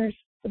honors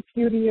the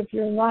beauty of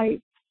your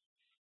light.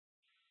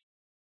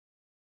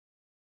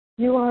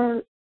 You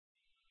are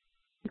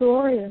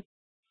glorious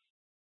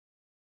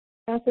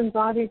as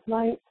embodied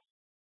light.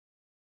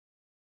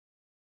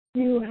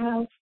 You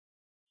have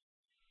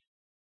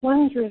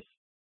wondrous,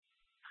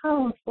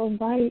 powerful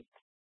light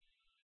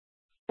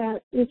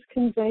that is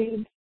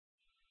conveyed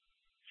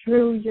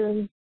through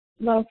your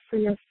love for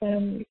your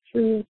family,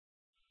 through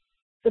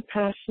the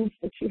passions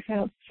that you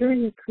have, through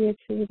your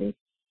creativity.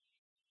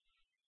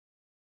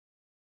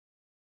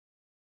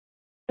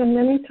 And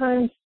many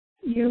times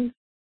you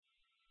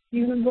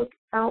look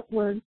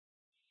outward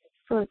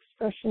for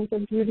expressions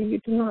of beauty. You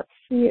do not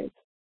see it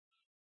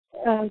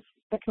as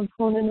a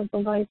component of the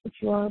life that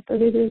you are,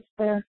 but it is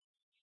there.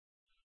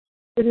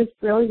 It is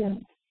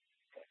brilliant.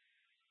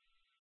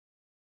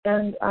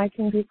 And I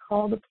can be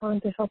called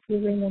upon to help you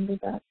remember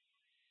that.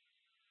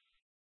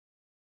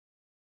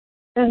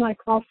 And I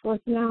call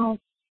forth now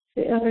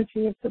the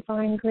energy of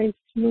divine grace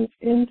to move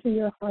into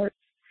your heart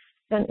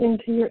and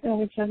into your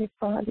energetic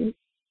body,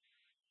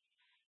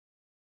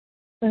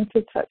 and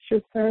to touch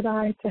your third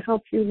eye to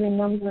help you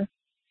remember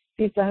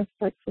these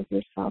aspects of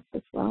yourself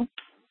as well.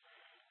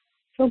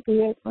 So be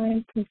it. I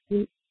am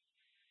complete.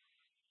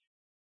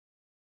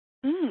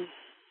 Well,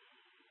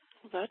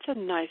 that's a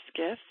nice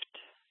gift.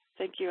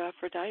 Thank you,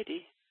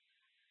 Aphrodite.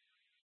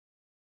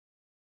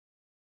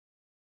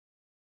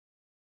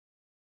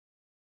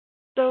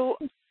 So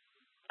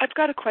I've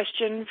got a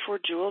question for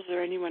Jules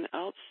or anyone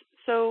else.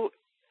 So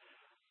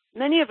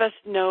many of us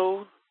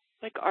know,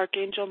 like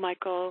Archangel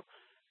Michael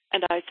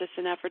and Isis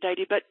and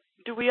Aphrodite, but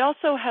do we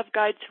also have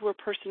guides who are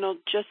personal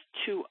just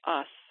to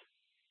us?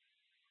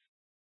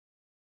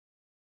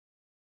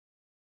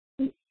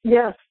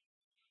 Yes.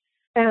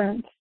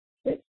 And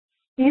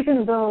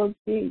even though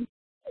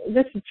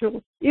this is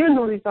true, even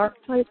though these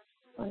archetypes,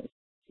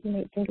 you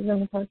might think of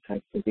them as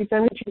archetypes, but these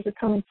energies are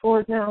coming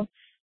forward now,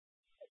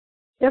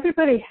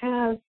 everybody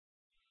has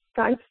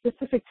guides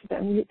specific to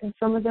them. And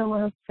some of them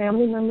are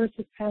family members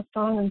who've passed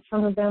on, and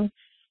some of them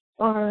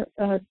are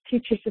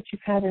teachers that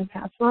you've had in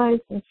past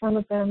lives, and some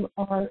of them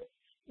are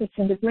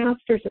ascended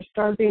masters or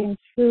star beings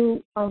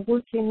who are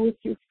working with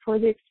you for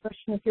the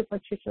expression of your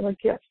particular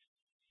gift.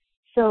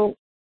 So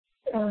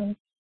as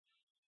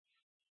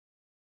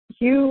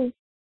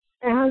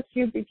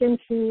you begin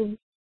to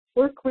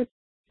work with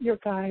your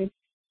guides,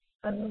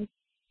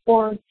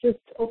 or just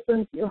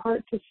open your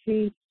heart to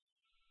see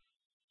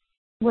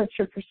what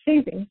you're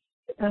perceiving,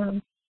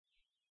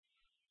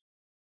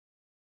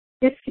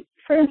 if,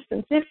 for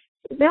instance, if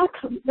they'll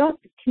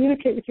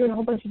communicate with you in a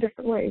whole bunch of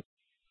different ways.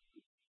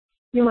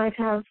 You might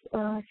have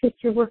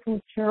history working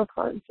with tarot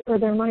cards, or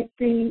there might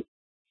be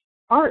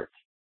art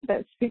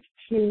that speaks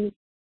to.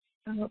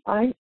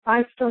 I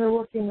started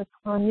working with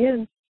Kuan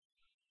Yin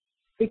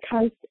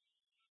because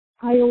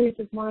I always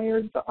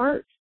admired the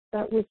art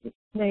that was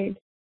made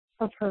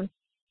of her,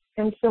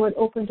 and so it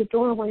opened a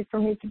doorway for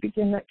me to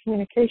begin that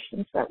communication.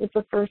 So that was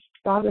the first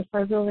goddess I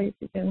really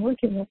began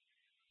working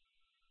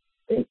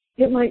with.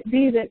 It might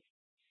be that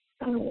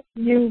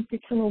you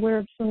become aware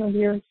of some of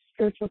your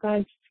spiritual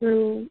guides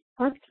through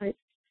archetypes,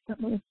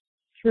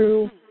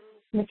 through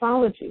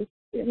mythology.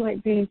 It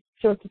might be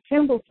Joseph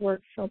Campbell's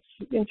work helps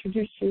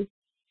introduce you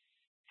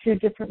to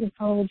different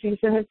mythologies.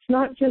 And it's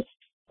not just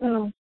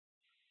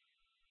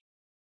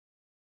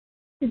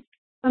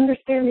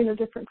Understanding the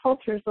different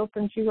cultures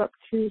opens you up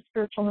to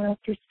spiritual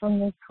masters from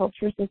those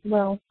cultures as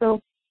well.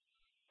 So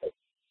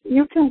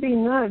you can be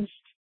nudged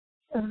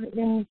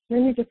in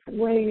many different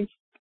ways,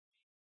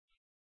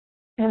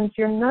 and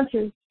your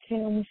nudges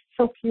can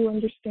help you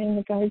understand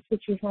the guides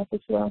that you have as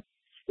well.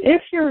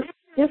 If you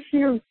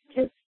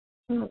get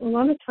a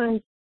lot of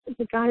times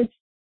the guides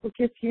will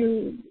give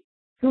you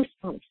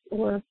goosebumps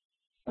or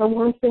a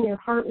warmth in your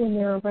heart when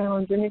they're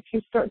around, and if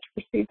you start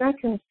to perceive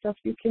that kind of stuff,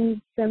 you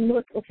can then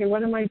look, okay,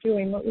 what am I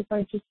doing? What was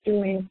I just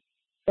doing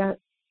that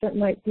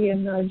might be a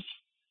nudge?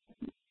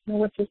 And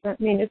what does that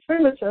mean? It's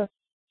very much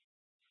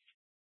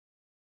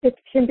it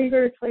can be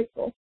very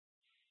playful.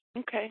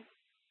 Okay.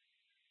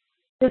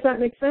 Does that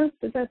make sense?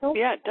 Does that help?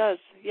 Yeah, it does.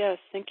 Yes,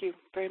 thank you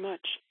very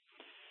much.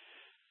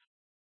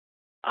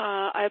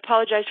 I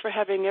apologize for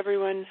having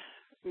everyone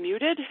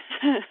muted.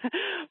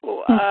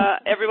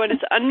 Everyone is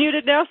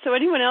unmuted now, so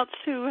anyone else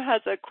who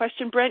has a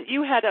question. Brent,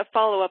 you had a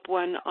follow-up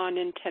one on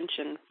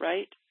intention,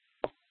 right?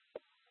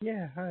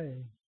 Yeah, hi.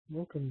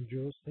 Welcome,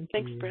 Jules. Thanks,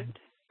 you. Brent.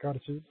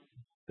 Goddesses.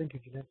 Thank you,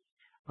 Jeanette.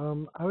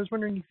 I was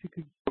wondering if you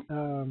could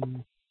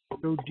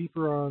go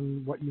deeper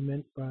on what you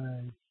meant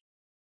by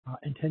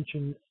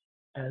intention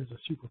as a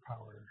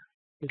superpower.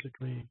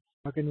 Basically,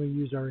 how can we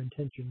use our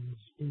intentions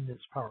in this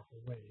powerful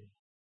way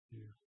to,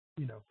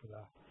 for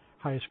the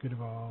highest good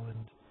of all,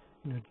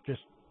 and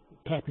just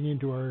tapping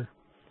into our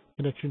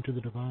connection to the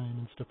divine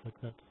and stuff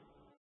like that.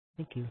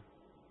 Thank you.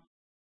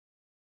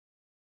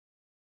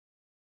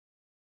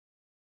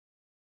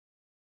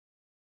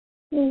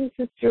 This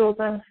is Jules.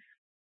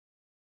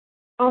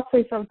 I'll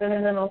say something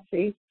and then I'll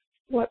see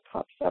what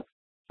pops up.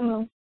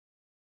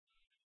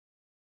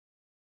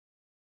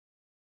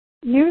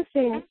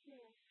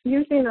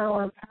 Using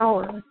our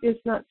power is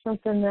not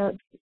something that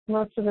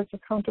most of us are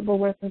comfortable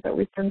with and that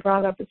we've been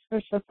brought up,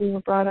 especially if we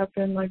were brought up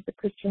in like the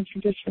Christian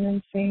tradition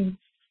and seeing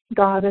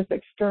God as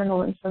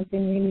external and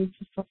something we need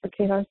to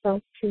supplicate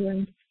ourselves to,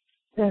 and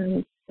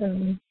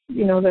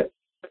that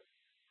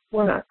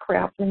we're not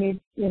crap, we need,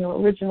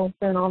 original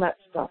sin, all that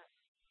stuff.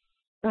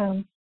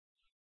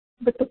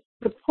 But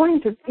the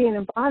point of being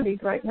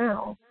embodied right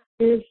now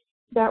is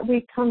that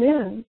we come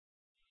in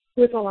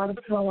with a lot of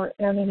power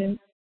and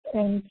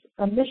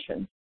a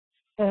mission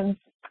and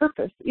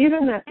purpose.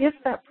 Even that, if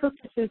that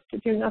purpose is to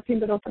do nothing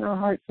but open our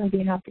hearts and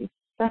be happy,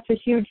 that's a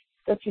huge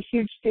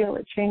deal.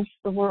 It changes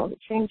the world. It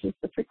changes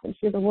the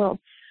frequency of the world.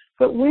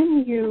 But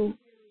when you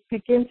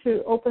begin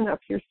to open up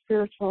your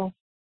spiritual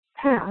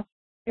path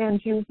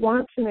and you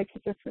want to make a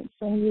difference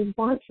and you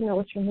want to know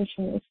what your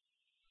mission is,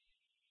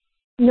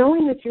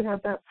 knowing that you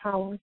have that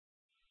power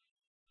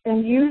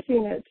and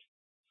using it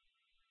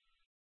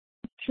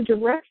to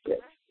direct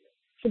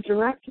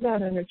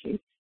that energy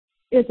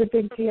is a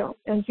big deal.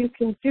 And you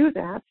can do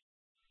that,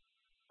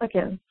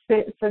 again,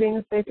 setting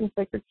a safe and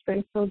sacred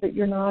space so that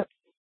you're not,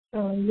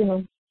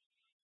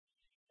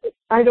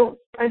 I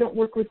don't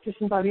work with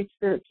disembodied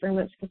spirits very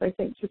much because I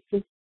think just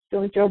because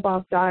Billy Joe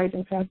Bob died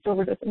and passed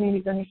over doesn't mean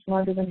he's any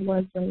smarter than he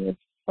was when he was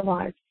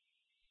alive.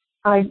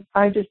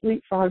 I just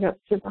leapfrog up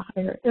to the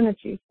higher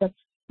energy. That's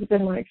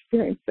been my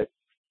experience. But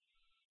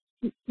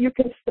you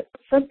can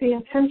set the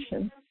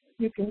intention.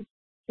 You can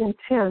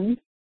intend,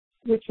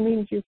 which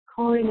means you're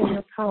calling in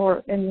your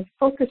power and you're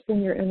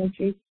focusing your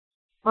energy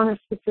on a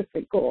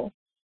specific goal.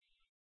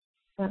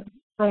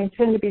 I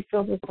intend to be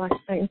filled with light.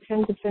 I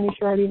intend to finish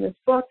writing this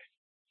book.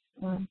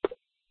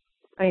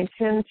 I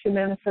intend to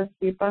manifest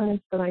the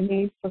abundance that I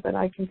need so that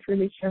I can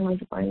truly share my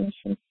divine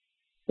mission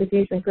with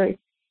ease and grace.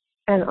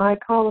 And I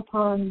call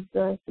upon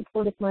the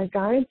support of my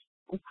guides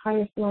of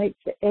highest light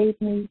to aid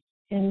me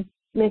in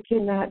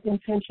making that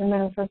intention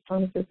manifest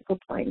on a physical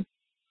plane.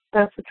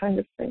 That's the kind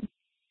of thing.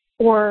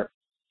 Or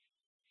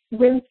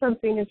when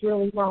something is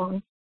really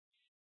wrong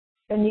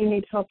and you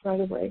need help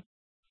right away.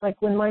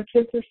 Like when my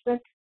kids are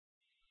sick,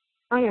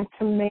 I am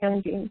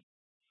commanding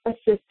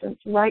assistance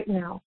right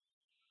now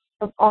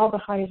of all the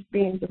highest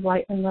beings of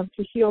light and love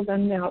to heal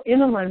them now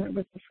in alignment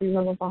with the free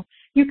will of all.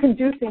 You can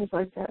do things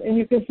like that, and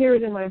you can hear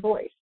it in my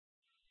voice.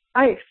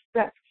 I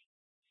expect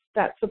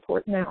that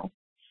support now.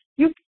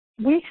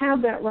 We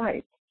have that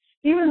right.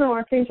 Even though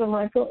Archangel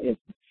Michael is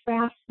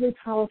vastly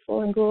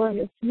powerful and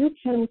glorious, you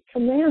can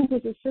command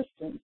his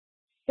assistance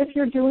if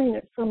you're doing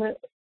it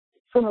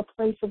from a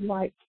place of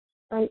light,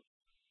 right?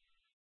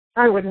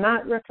 I would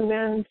not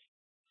recommend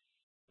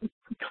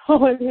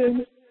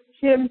calling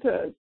him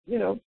to,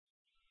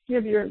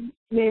 give your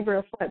neighbor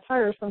a flat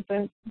tire or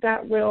something.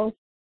 That will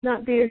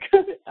not be a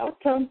good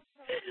outcome.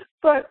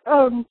 But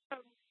I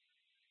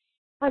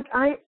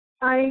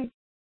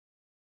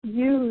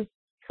use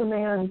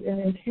command and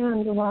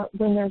intend a lot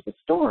when there's a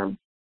storm,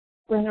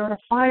 when there are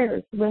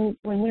fires, when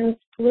there's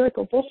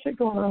political bullshit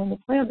going on the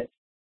planet.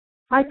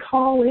 I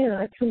call in,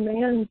 I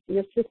command the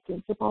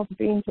assistance of all the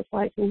beings of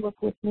light who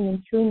work with me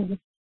and through me.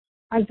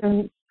 I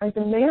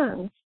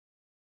demand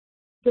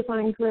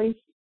divine grace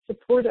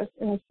support us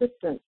and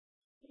assist us.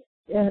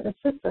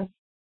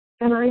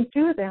 And I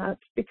do that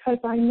because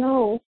I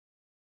know,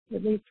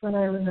 at least when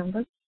I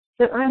remember,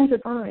 that I'm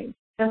divine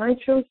And I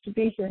chose to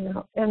be here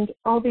now. And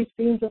all these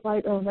beings of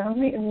light are around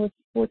me and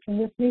working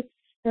with me.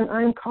 And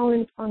I'm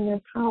calling upon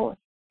their power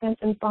and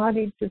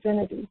embodied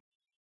divinity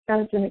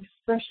as an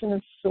expression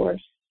of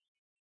source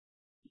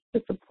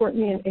to support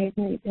me and aid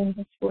me in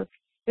this work.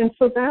 And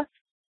so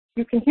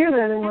you can hear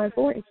that in my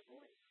voice.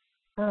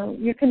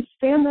 You can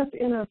stand up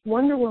in a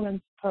Wonder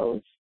Woman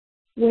pose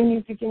when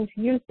you begin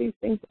to use these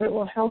things that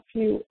will help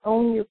you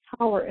own your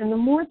power. And the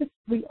more that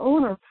we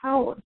own our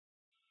power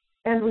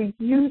and we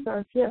use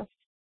our gifts,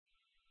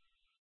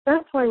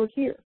 that's why we're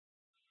here.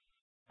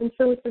 And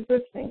so it's a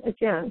good thing,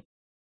 again,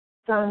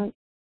 done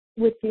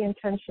with the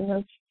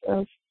intention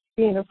of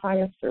being of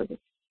highest service.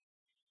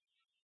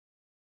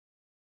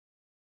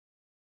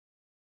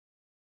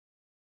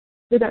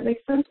 Did that make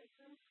sense?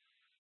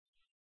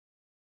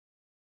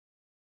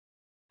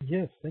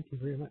 Yes, thank you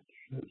very much.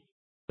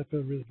 That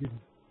felt really good.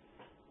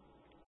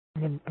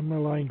 I'm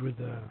aligned with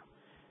the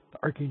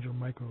Archangel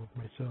Michael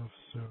myself,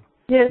 so.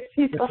 Yes,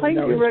 he's behind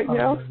you right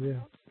now. Yeah.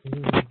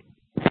 Mm.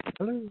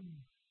 Hello.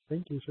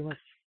 Thank you so much.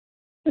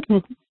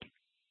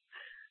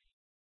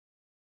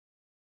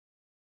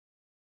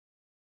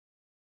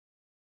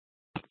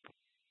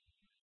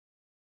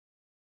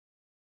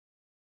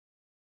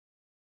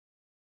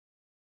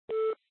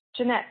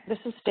 Jeanette, this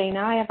is Dana.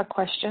 I have a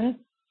question.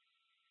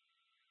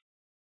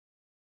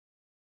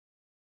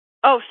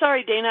 Oh,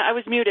 sorry, Dana. I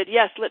was muted.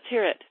 Yes, let's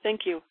hear it.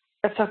 Thank you.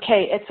 That's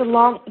okay.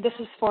 This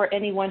is for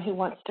anyone who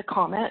wants to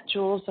comment,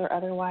 Jules or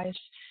otherwise.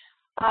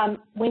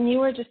 When you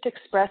were just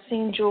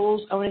expressing,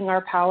 Jules, owning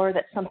our power,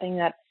 that's something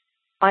that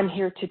I'm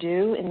here to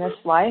do in this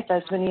life,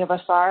 as many of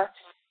us are.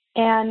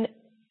 And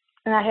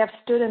I have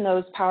stood in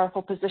those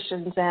powerful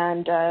positions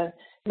and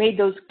made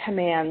those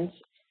commands.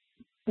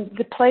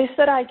 The place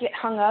that I get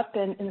hung up,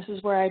 and this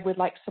is where I would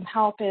like some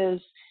help, is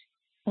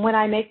when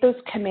I make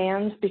those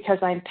commands because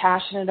I'm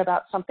passionate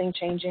about something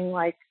changing,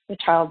 like the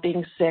child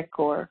being sick,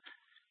 or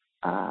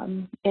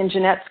in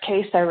Jeanette's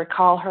case, I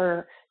recall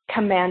her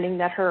commanding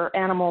that her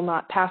animal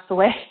not pass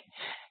away.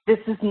 This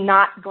is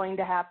not going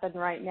to happen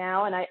right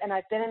now, and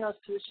I've been in those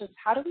positions.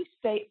 How do we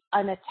stay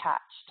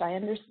unattached? I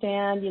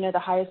understand, the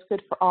highest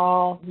good for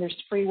all. There's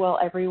free will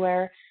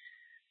everywhere.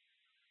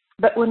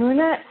 But when we're in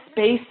that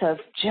space of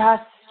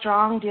just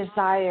strong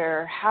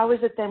desire, how is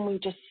it then we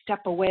just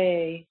step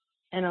away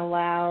and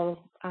allow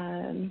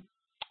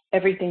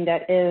everything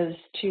that is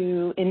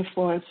to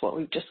influence what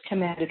we've just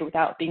commanded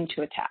without being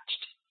too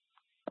attached?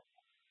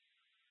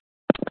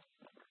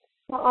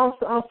 Well,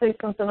 I'll say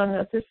something on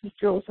that. This is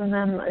Jules, and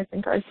then I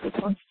think Isis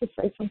wants to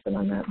say something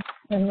on that,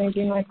 and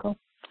maybe Michael.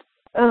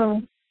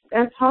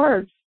 That's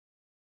hard,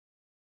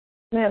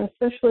 man,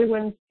 especially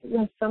when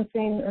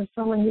something or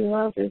someone you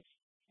love is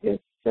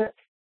sick.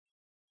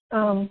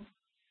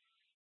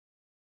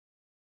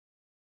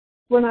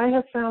 What I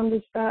have found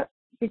is that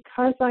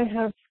because I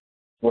have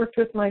worked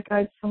with my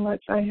guides so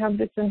much, I have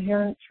this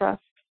inherent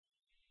trust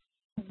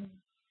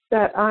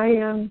that I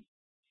am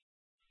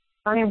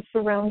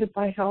surrounded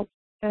by help,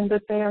 and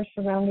that they are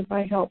surrounded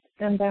by help,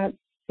 and that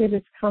it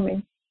is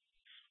coming.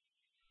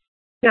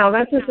 Now,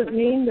 that doesn't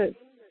mean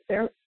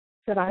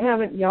that I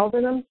haven't yelled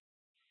at them,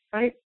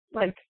 right?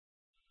 Like,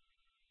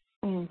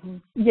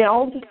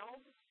 yelled.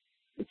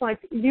 It's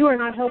like, you are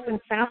not helping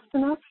fast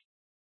enough,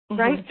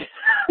 right?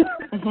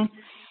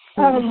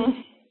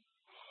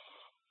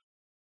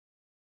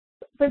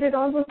 But it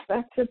all goes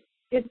back to,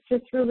 it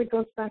just really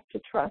goes back to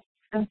trust.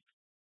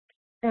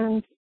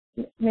 And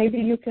maybe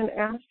you can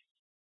ask,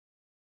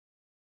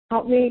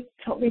 help me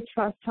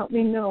trust, help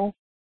me know,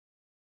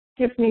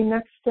 give me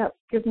next steps,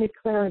 give me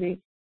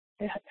clarity,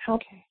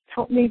 help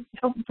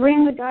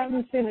bring the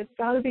guidance in. It's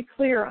got to be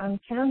clear. I'm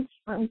tense,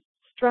 I'm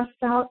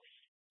stressed out.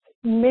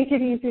 Make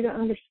it easy to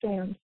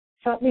understand.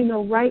 Help me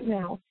know right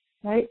now,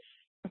 right?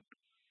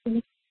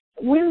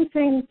 When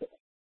things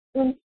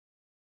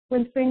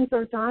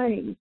are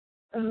dying,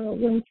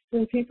 when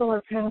people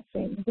are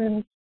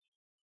passing,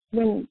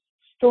 when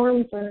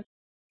storms are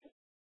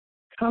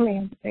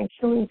coming and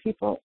killing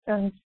people,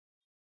 and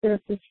there's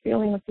this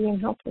feeling of being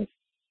helpless.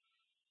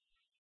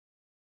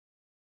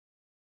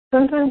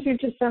 Sometimes you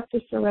just have to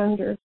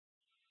surrender.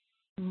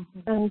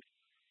 And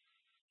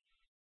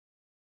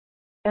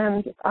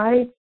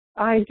I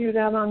do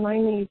that on my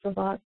knees a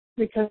lot,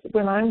 because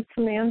when I'm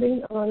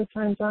commanding, a lot of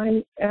times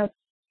I'm at,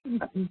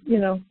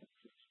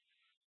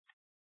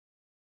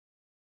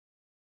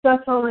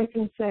 that's all I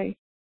can say.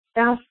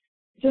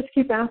 Just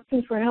keep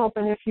asking for help,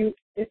 and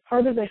if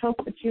part of the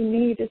help that you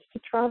need is to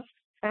trust,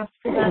 ask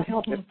for that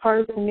help. If part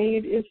of the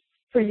need is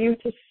for you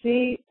to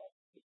see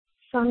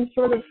some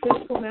sort of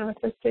physical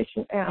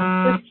manifestation,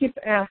 ask. Just keep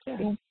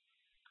asking.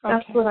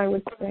 That's what I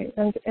would say,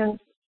 and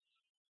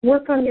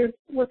work on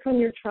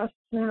your trust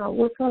now.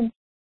 Work on,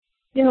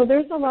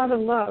 there's a lot of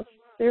love.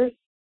 There's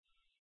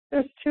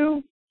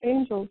two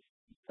angels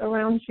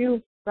around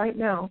you right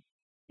now.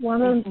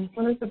 One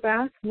at the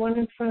back, one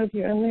in front of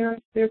you, and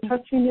they're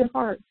touching your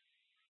heart.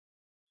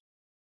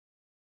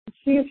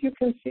 See if you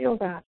can feel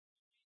that.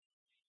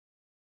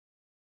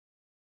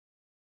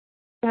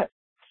 That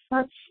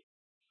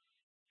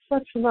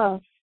such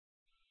love.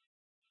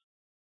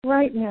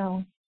 right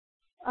now.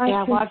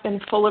 I've been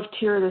full of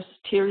tears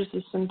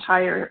this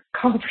entire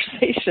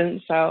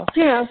conversation. So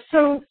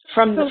so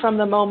from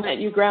the moment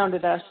you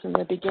grounded us in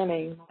the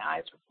beginning, my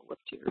eyes were full of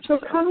tears. So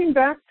coming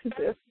back to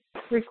this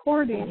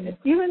recording,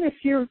 even if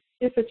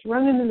it's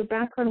running in the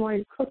background while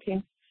you're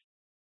cooking,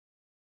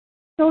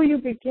 so you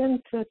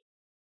begin to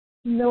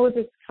know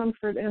this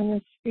comfort and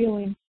this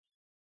feeling,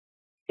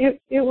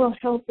 it will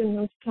help in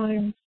those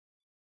times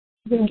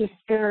when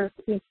despair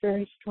is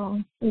very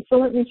strong. And so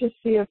let me just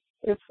see if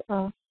there's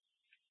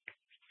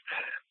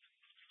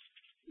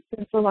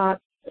a lot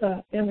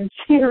energy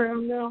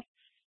around now.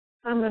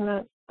 I'm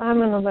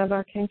gonna let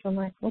Archangel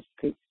Michael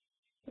speak.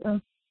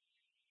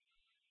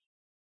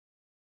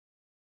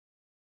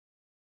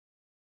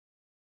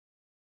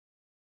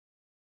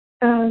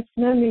 As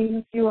many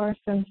of you are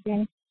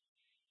sensing,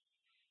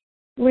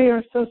 we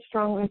are so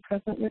strongly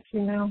present with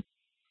you now.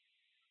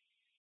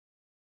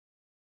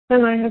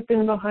 And I have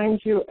been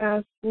behind you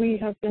as we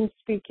have been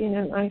speaking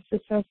and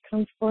Isis has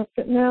come forth.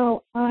 But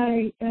now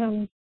I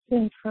am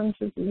in front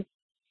of you.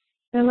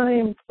 And I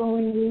am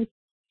pulling you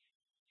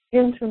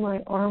into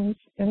my arms,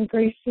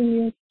 embracing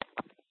you.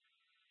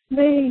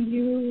 May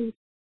you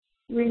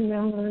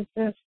remember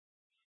this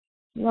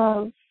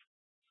love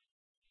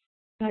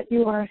that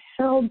you are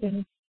held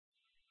in.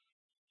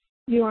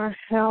 You are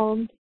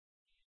held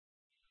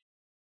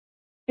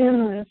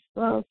in this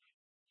love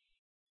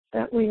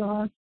that we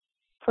are.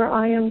 For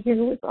I am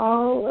here with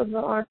all of the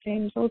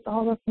archangels,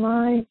 all of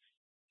my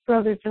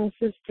brothers and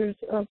sisters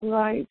of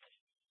light,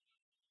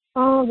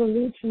 all the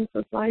legions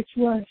of light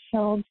you are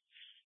held.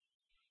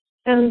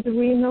 And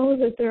we know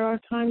that there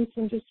are times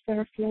when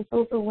despair feels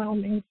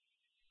overwhelming.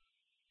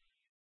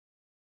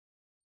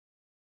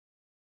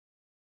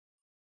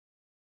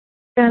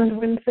 And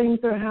when things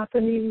are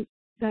happening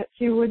that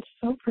you would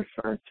so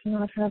prefer to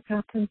not have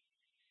happen,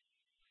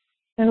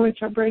 and which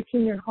are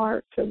breaking your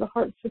heart to the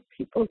hearts of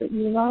people that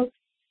you love,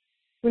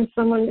 when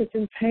someone is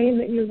in pain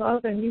that you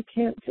love and you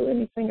can't do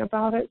anything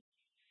about it.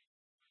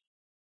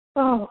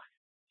 Oh,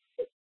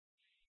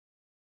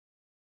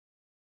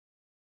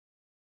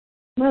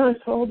 let us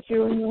hold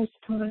you in those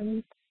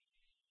times.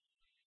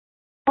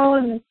 All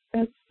in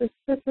as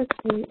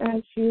specifically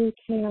as you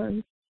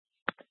can.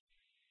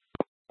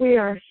 We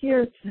are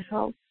here to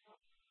help.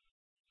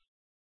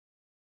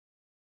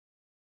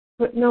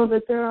 But know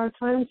that there are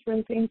times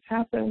when things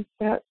happen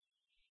that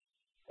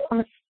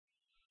are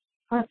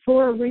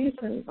for a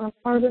reason, are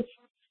part of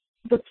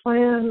the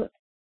plan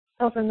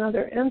of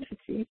another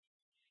entity.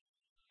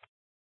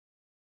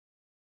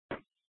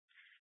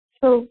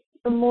 So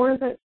the more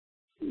that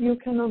you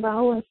can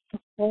allow us to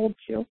hold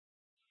you,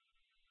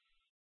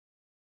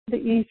 the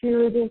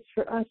easier it is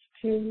for us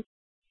to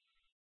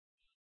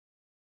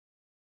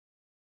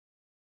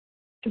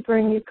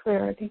bring you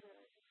clarity,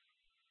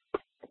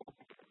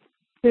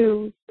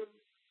 to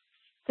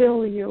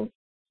still you.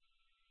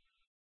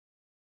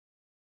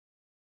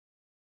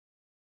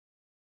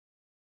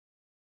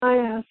 I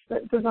ask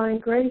that divine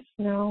grace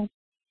now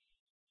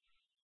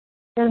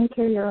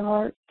enter your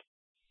heart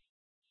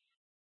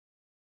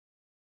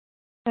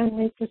and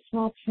make a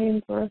small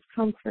chamber of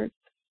comfort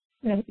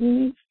and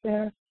ease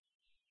there.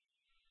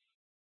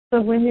 So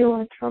when you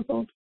are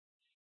troubled,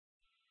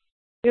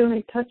 you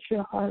may touch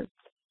your heart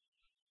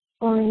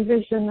or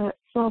envision that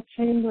small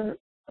chamber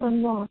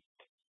unlocked.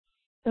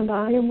 And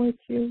I am with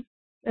you,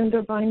 and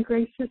divine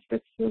grace is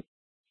with you,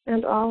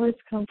 and all is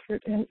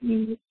comfort and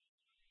ease,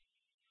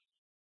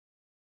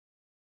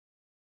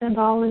 and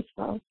all is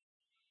love.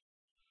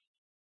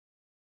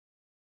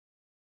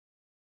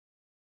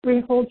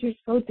 We hold you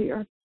so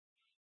dear.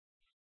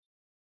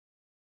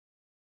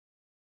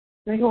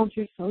 We hold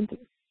you so dear.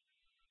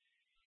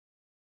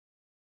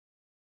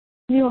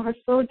 You are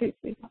so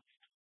deeply loved.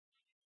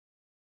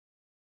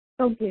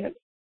 So be it.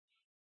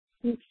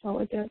 And so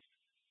it is.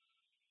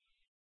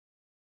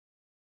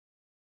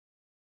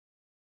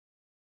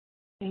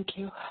 Thank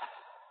you.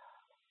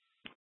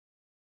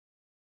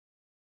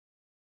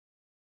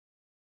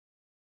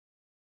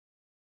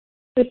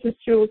 This is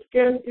Jules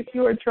again. If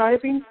you are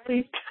driving,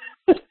 please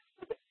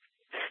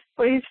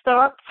please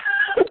stop.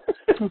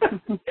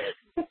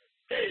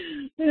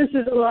 This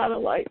is a lot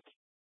of light.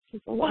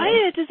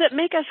 Why does it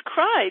make us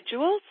cry,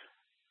 Jules?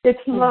 It's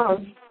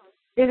love.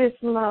 It is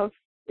love.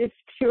 It's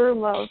pure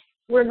love.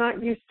 We're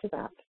not used to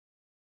that.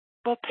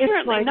 Well,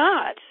 apparently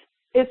not.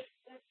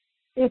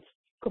 It's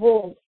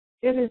gold.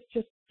 It is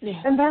just,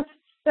 and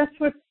that's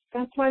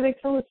why they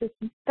tell us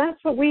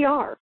that's what we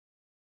are.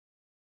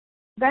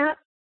 That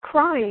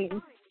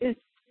crying is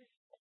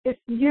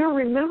your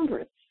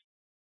remembrance.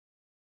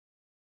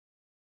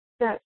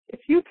 That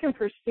if you can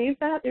perceive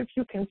that, if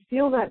you can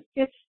feel that,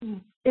 it's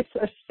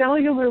a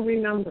cellular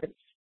remembrance.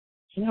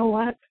 You know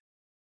what?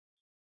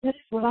 This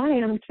is what I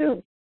am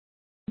too.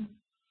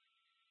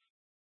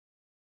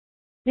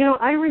 You know,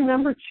 I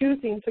remember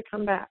choosing to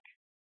come back.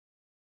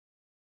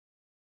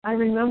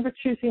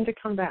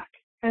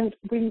 And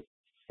we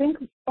think,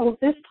 oh,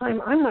 this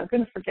time I'm not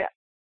going to forget.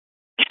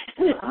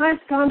 I've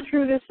gone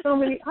through this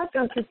I've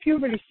gone through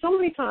puberty so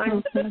many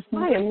times,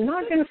 I am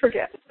not going to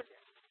forget.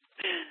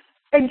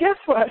 And guess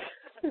what?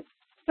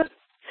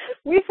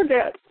 We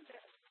forget,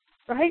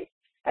 right?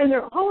 And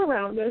they're all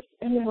around us,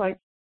 and they're like,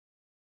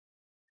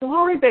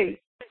 glory be,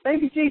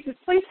 baby Jesus,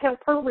 please help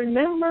her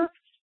remember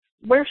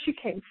where she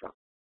came from.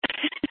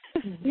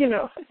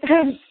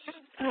 And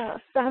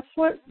that's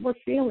what we're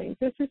feeling.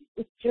 It's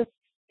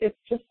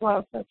just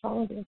love. That's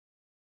all it is.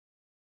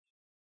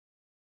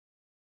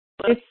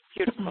 It's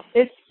beautiful.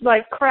 It's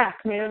like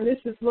crack, man. This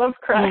is love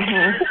crack.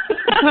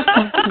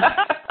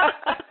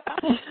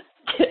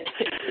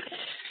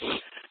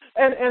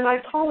 And I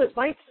call it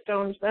light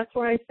stones. That's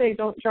why I say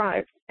don't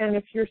drive. And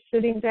if you're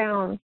sitting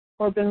down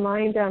or been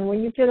lying down,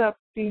 when you get up,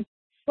 be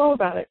slow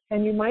about it.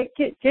 And you might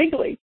get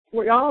giggly.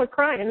 We all are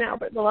crying now,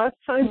 but the last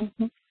time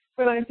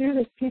when I do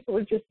this, people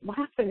are just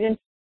laughing, and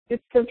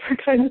it's because we're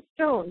kind of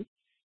stones.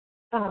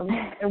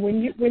 And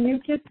when you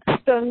get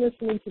done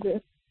listening to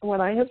this,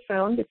 what I have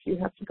found, if you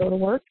have to go to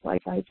work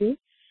like I do,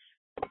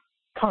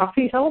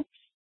 coffee helps.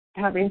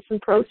 Having some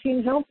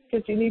protein helps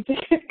because you need to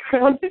get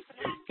grounded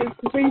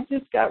because we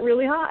just got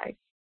really high.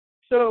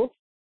 So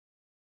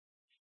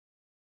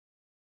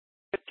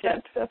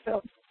that stuff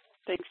helps.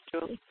 Thanks,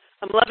 Jules.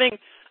 I'm loving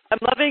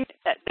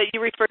that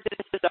you refer to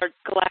this as our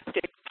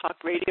galactic talk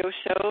radio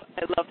show.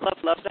 I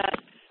love that.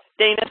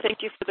 Dana,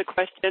 thank you for the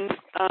question.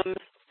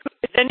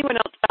 Is anyone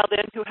else dialed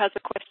in who has a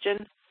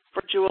question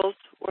for Jules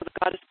or the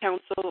Goddess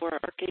Council or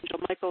Archangel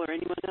Michael or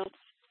anyone else?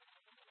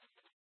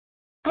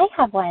 I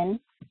have one.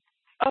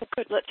 Oh,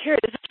 good. Let's hear it.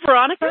 Is this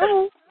Veronica?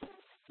 Hi.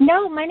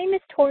 No, my name is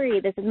Tori.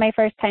 This is my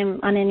first time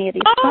on any of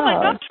these calls. Oh, my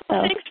gosh.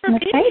 Well, so thanks for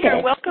being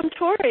here. Welcome,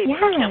 Tori. Yeah.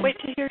 I can't wait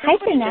to hear your Hi,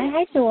 question. Jeanette.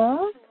 Hi,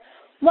 Jules.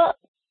 Well,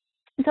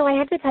 so I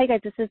have to tell you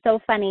guys, this is so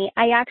funny.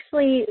 I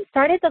actually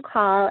started the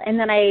call, and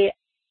then I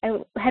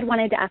had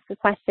wanted to ask a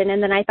question,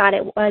 and then I thought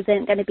it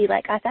wasn't going to be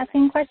like us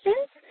asking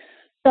questions.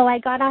 So I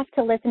got off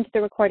to listen to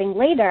the recording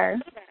later,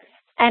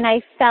 and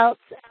I felt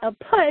a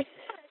push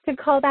to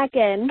call back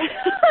in.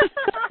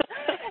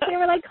 They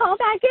were like, call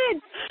back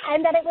in.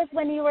 And then it was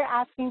when you were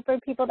asking for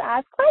people to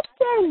ask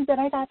questions, and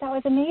I thought that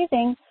was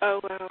amazing. Oh,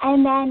 wow.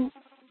 And then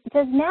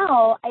just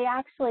now, I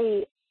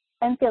actually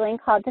am feeling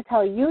called to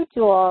tell you,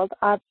 Jules,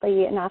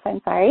 oddly enough,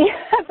 I'm sorry,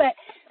 but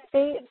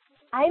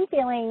I'm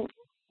feeling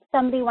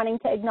somebody wanting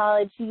to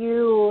acknowledge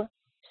you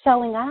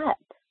showing up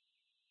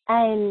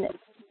and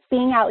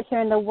being out here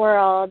in the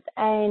world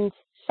and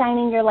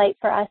shining your light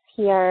for us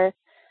here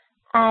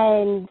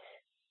and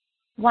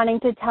wanting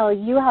to tell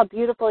you how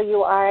beautiful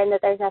you are and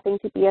that there's nothing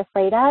to be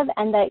afraid of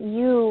and that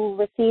you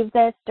receive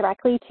this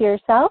directly to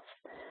yourself,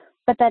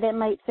 but that it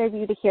might serve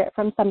you to hear it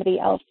from somebody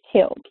else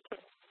too.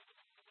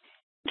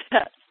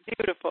 That's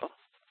beautiful.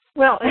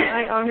 Well, and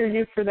I honor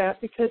you for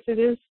that because it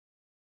is,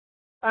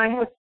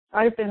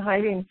 I've been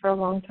hiding for a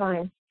long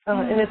time.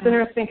 And it's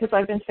interesting because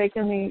I've been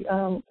taking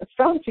the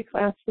astrology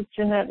class with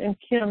Jeanette and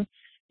Kim,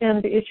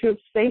 and the issue of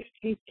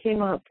safety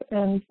came up,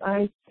 and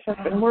I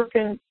have been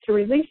working to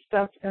release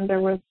stuff, and there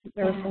was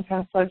some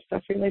past life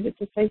stuff related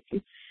to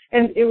safety.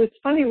 And it was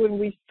funny when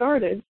we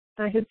started,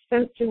 I had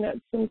sent Jeanette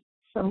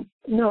some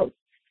notes,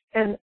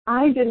 and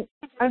I didn't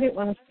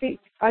want to speak.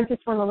 I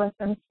just want to let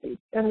them speak.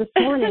 And this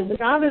morning, the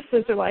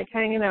goddesses are like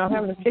hanging out,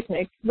 having a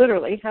picnic,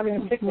 literally having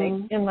a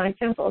picnic in my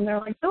temple, and they're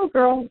like, "No,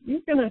 girl,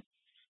 we're gonna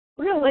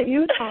let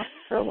you talk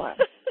for a while."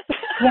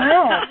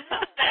 Yeah.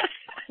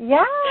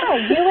 Yeah,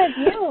 you as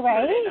you,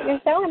 right?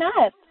 You're showing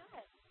up.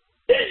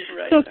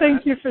 Right. So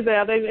thank you for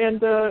that,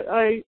 and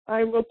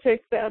I will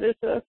take that as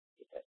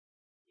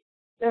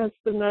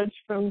the nudge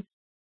from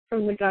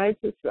the guides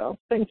as well.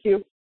 Thank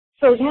you.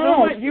 So you know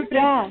what?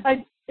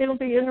 It'll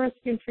be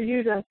interesting for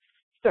you to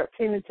start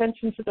paying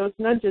attention to those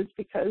nudges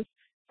because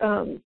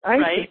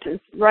Isis is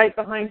right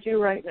behind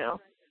you right now.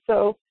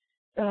 So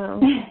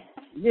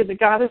the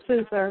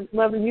goddesses are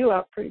loving you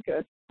out pretty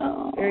good.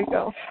 Oh. There you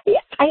go. Yeah,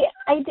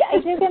 I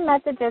do get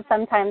messages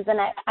sometimes, and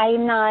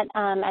I'm not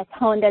as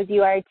honed as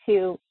you are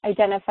to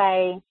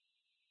identify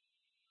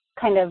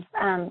kind of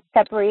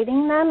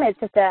separating them. It's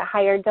just a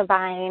higher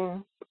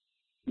divine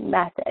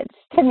message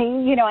to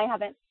me. You know, I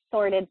haven't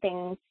sorted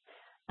things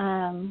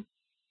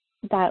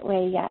that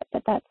way yet,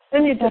 but that's...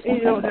 And you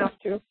don't have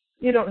to.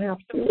 You don't have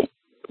to.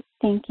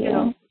 Thank you. You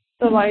know,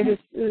 the light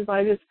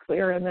is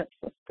clear, and that's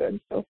what's good.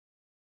 So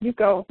you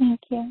go. Thank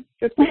you.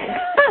 Good.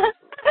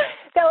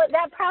 So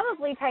that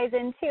probably ties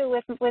in, too,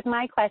 with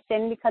my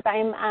question, because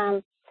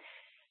I'm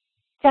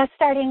just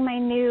starting my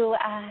new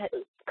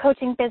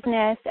coaching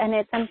business, and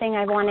it's something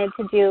I wanted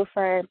to do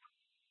for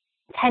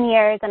 10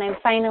 years, and I'm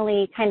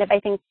finally kind of, I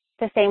think,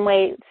 the same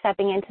way,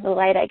 stepping into the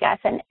light, I guess,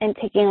 and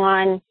taking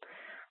on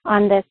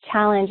this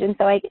challenge. And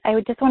so I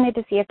just wanted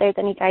to see if there's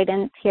any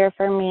guidance here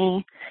for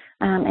me,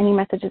 any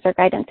messages or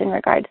guidance in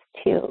regards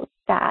to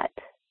that.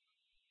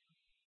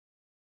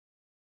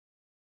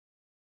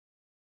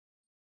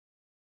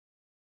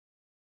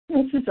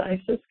 This is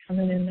Isis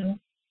coming in now.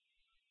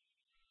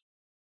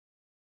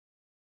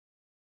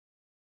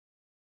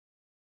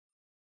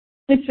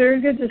 It's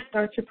very good to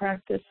start your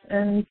practice,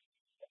 and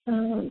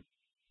I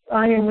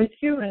am with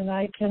you, and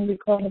I can be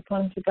called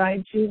upon to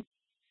guide you.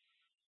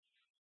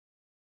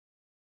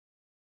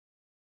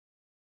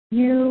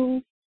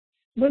 You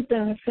would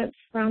benefit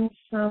from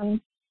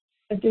some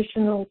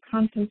additional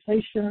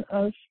contemplation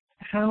of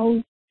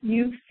how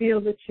you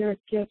feel that your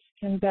gifts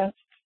can best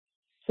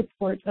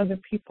support other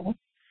people.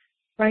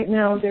 Right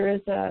now, there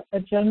is a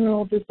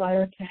general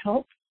desire to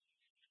help,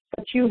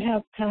 but you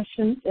have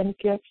passions and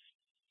gifts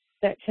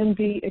that can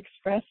be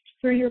expressed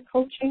through your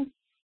coaching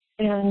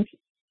and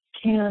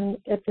can,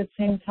 at the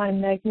same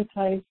time,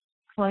 magnetize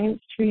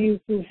clients to you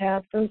who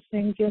have those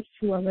same gifts,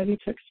 who are ready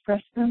to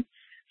express them.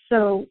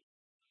 So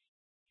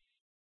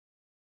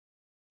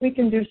we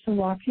can do some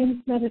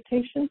walking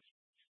meditations,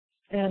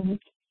 and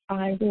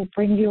I will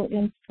bring you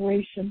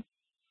inspiration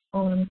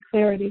on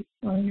clarity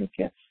on your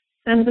gifts.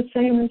 And the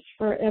same is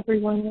for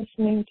everyone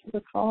listening to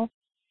the call.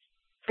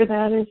 For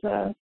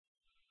that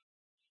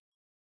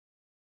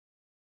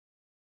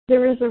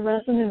there is a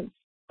resonance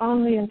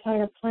on the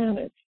entire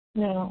planet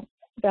now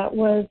that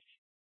was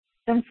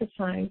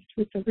emphasized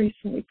with the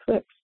recent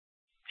eclipse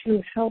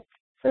to help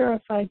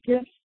clarify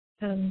gifts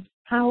and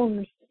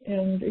powers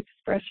and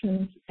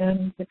expressions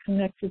and the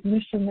connected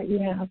mission that you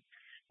have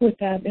with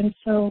that. And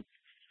so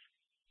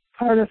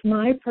part of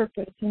my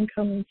purpose in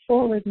coming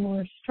forward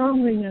more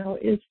strongly now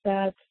is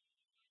that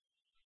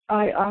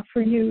I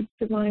offer you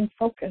divine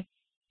focus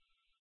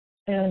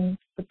and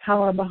the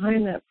power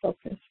behind that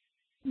focus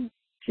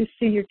to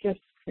see your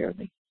gifts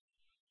clearly.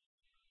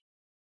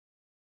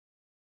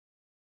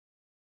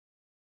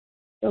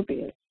 So be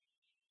it.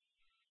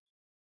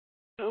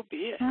 So be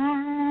it.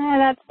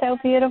 That's so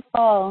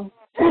beautiful.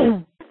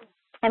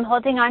 I'm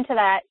holding on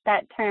to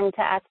that term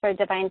to ask for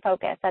divine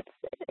focus. That's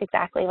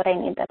exactly what I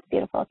need. That's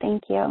beautiful.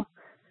 Thank you.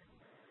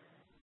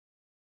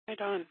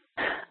 Right on.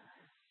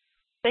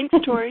 Thanks,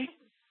 Tori.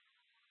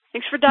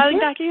 Thanks for dialing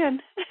back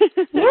in.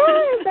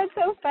 Yes, that's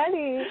so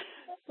funny.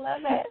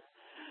 Love it.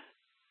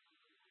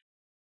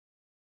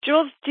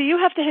 Jules, do you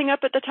have to hang up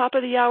at the top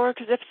of the hour?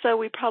 Because if so,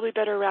 we probably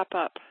better wrap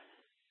up.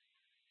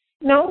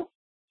 No.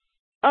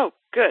 Oh,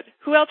 good.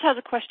 Who else has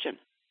a question?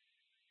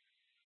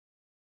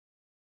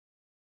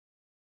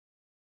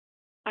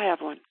 I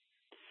have one.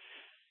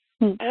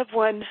 I have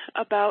one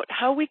about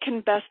how we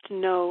can best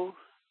know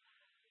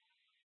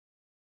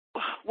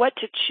what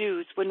to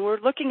choose when we're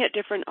looking at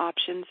different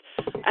options.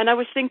 And I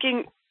was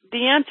thinking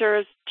the answer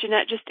is,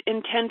 Jeanette, just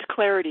intend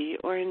clarity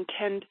or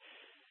intend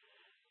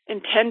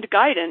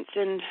guidance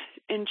in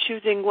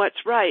choosing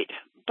what's right.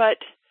 But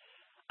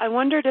I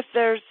wondered if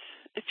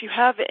you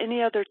have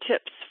any other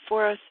tips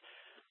for us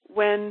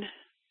when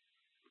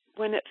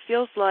it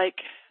feels like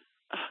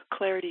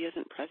clarity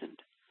isn't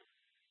present.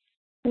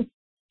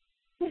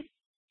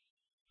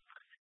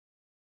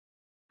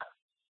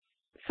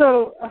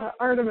 So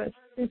Artemis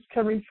is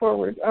coming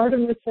forward.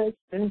 Artemis has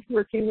been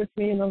working with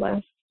me in the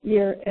last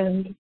year,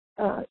 and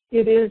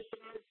it is,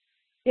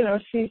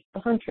 she's the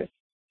huntress.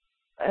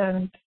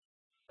 And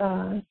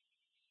I'll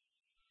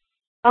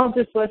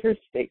just let her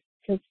speak,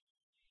 because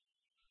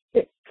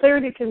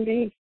clarity can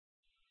be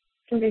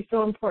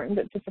so important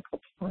but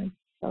difficult to find.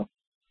 So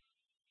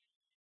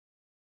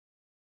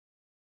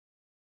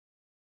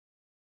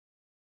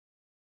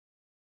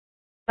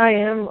I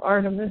am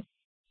Artemis,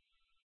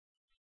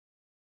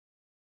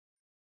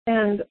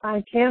 and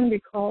I can be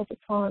called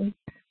upon.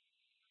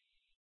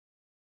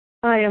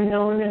 I am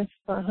known as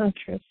the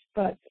huntress,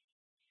 but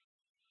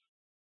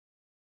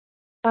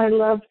I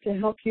love to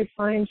help you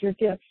find your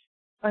gifts.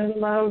 I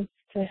love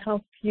to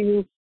help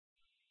you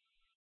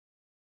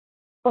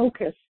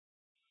focus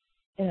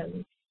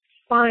and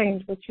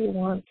find what you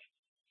want.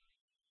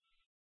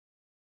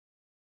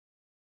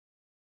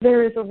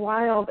 There is a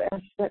wild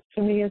aspect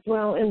to me as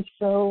well, and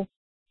so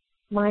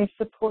my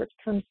support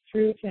comes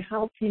through to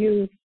help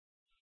you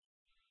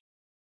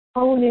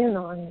hone in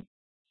on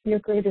your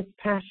greatest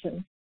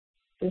passion.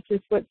 This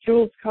is what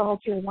Jules calls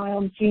your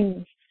wild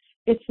genius.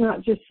 It's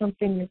not just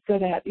something you're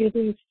good at.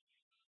 There's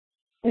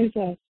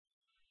an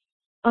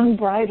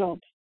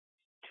unbridled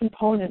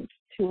component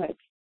to it,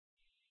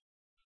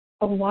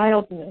 a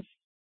wildness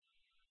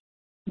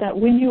that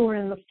when you are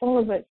in the full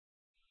of it,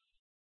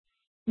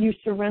 you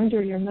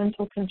surrender your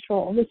mental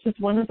control. This is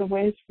one of the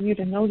ways for you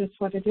to notice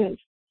what it is.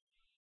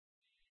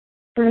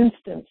 For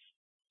instance,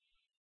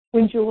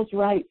 when Jules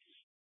writes,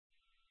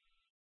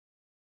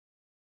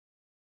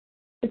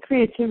 the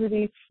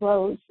creativity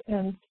flows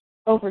and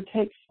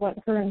overtakes what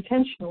her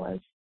intention was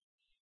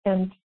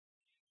and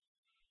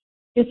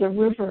is a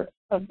river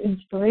of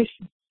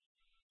inspiration.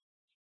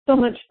 So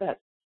much that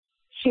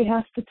she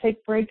has to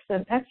take breaks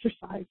and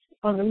exercise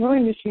on the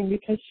rowing machine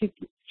because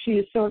she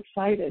is so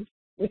excited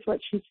with what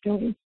she's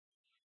doing.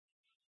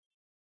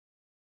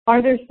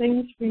 Are there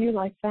things for you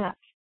like that?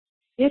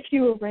 If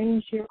you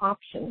arrange your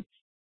options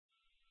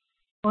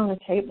on a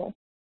table,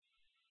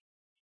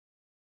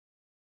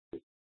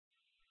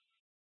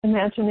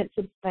 imagine it's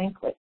a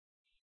banquet.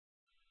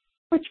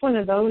 Which one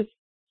of those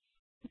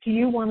do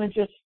you want to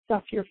just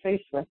stuff your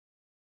face with?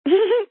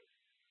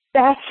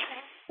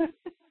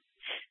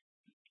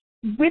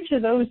 Which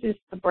of those is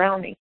the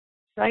brownie,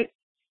 right?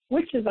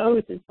 Which of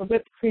those is the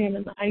whipped cream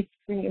and the ice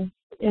cream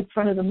in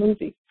front of the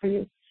movie for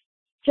you?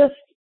 Just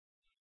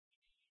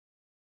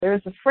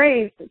there's a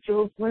phrase that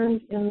Jules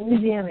learned in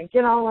Louisiana,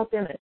 get all up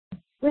in it.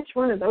 Which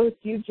one of those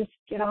do you just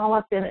get all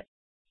up in it?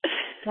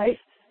 Right?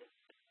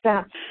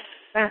 That's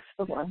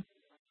the one.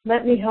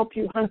 Let me help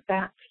you hunt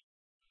that.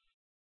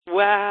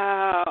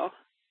 Wow.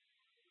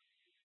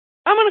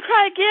 I'm going to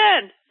cry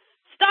again.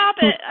 Stop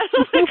it.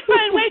 I'm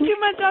crying way too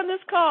much on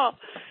this call.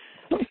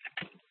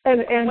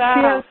 And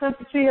wow.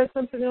 she has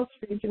something else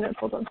for you, Jeanette.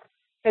 Hold on.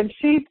 And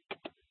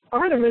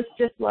Artemis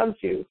just loves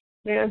you,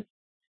 man.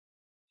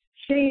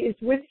 She is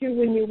with you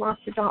when you walk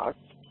your dog.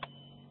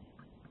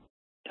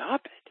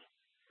 Stop it.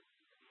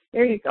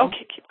 There you go.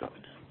 Okay, keep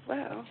going.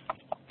 Wow.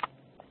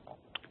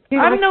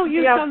 I'm no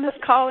use on this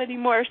call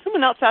anymore.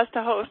 Someone else has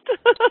to host.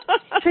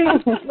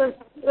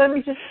 Let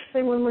me just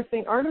say one more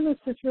thing. Artemis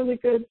is really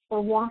good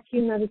for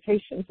walking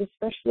meditations,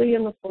 especially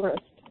in the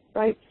forest,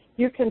 right?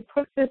 You can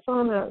put this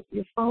on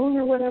your phone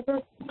or whatever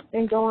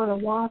and go on a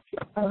walk,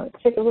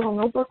 take a little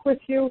notebook with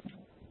you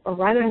or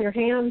write on your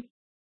hand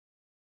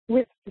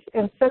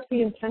and set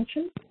the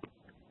intention.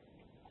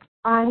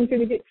 I'm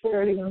going to get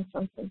clarity on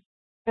something.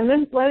 And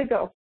then let it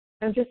go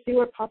and just see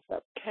what pops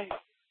up. Okay.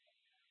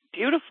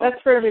 Beautiful.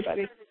 That's for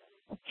everybody.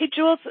 Hey,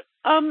 Jules,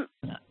 how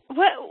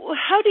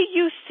do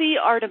you see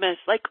Artemis?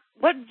 Like,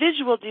 what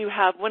visual do you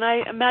have? When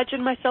I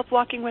imagine myself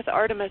walking with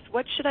Artemis,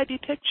 what should I be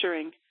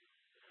picturing?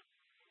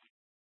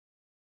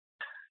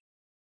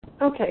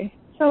 Okay,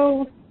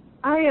 so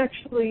I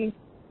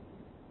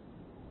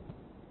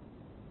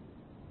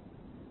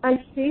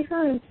see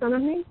her in front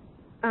of me,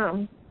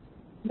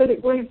 but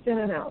it waves in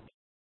and out.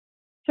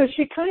 So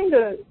she kind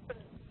of,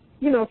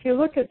 if you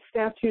look at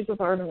statues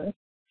of Artemis,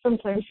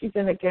 sometimes she's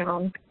in a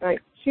gown, right?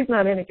 She's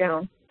not in a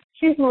gown.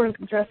 She's more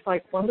dressed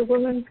like Wonder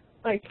Woman.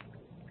 Like,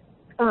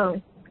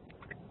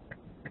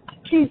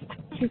 she's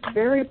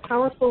very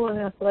powerful and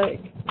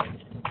athletic.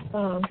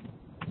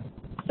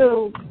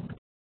 So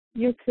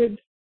you can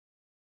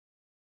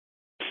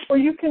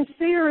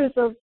see her as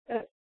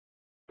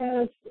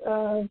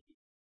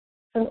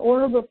an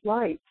orb of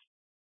light.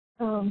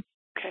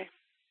 Okay.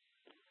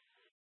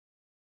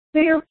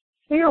 See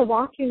her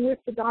walking with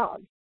the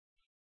dog.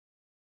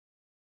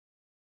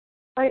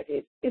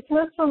 It's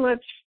not so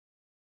much.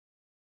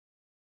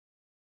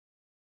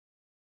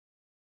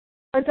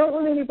 I don't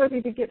want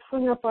anybody to get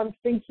hung up on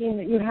thinking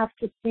that you have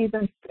to see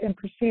them and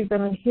perceive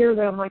them and hear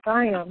them like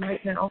I am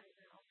right now.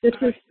 This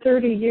is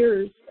 30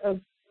 years of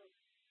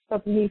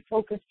me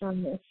focused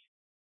on this.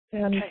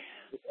 And,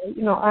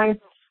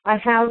 I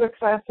have a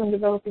class I'm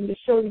developing to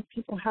show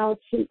people how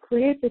to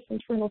create this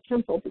internal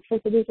temple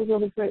because it is a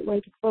really great way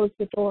to close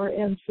the door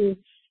and to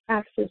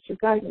access your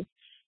guidance.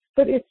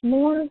 But it's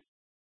more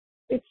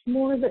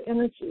the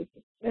energy.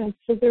 And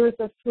so there is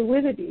a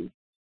fluidity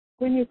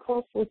when you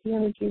call forth the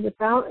energy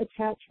without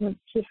attachment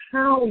to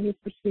how you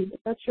perceive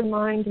it. That's your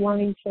mind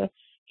wanting to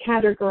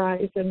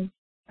categorize and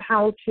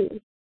how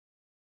to.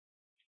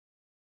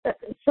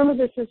 Some of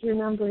this is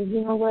remembering,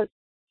 you know what,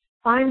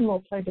 I'm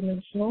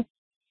multidimensional.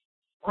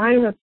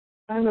 I'm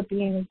a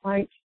being of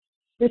light.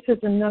 This is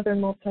another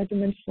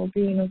multidimensional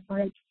being of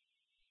light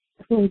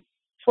who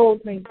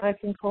told me I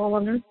can call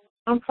on her.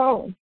 I'm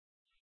calling,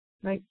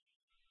 right?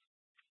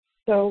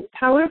 So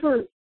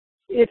however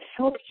it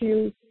helps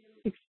you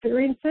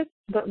experience it,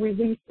 but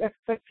release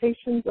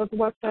expectations of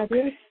what that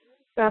is,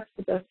 that's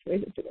the best way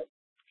to do it.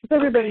 Because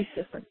everybody's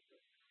different.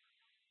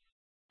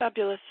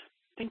 Fabulous.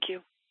 Thank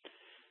you.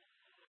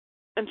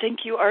 And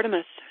thank you,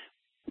 Artemis.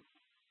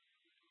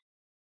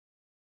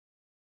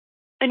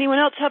 Anyone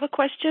else have a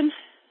question?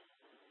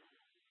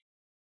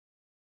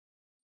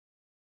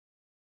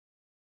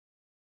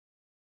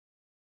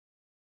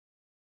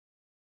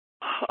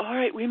 All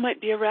right, we might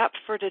be a wrap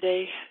for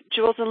today.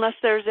 Jules, unless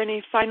there's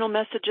any final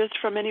messages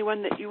from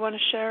anyone that you want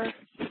to share?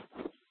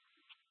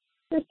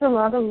 Just a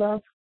lot of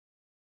love.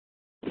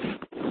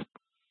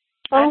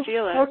 I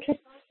feel it.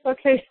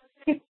 Okay.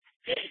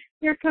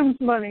 Here comes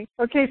money.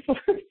 Okay, so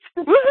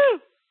woohoo!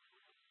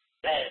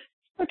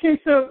 Okay,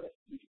 so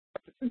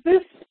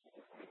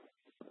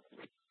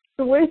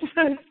the way that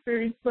I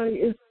experience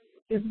money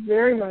is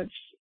very much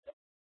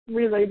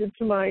related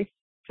to my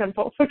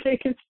temple. Okay,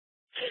 because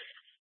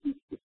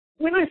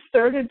when I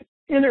started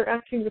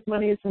interacting with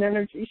money as an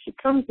energy, she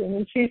comes in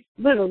and she's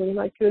literally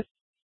like this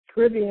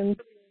Caribbean,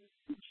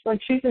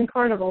 like she's in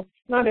Carnival,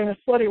 not in a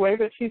slutty way,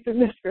 but she's in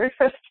this very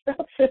festive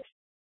outfit.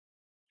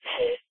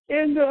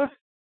 And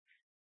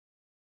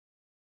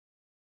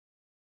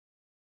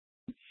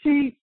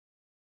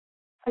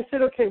I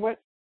said, okay, what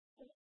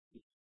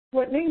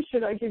name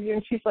should I give you?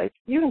 And she's like,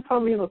 you can call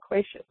me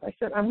Loquacious. I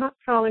said, I'm not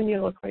calling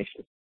you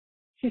Loquacious.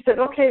 She said,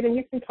 okay, then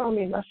you can call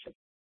me Luscious.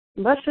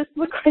 Luscious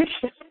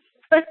Loquacious.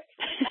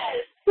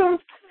 So,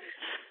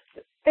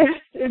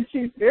 and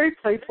she's very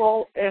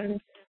playful, and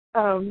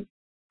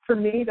for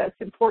me that's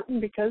important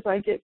because I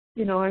get,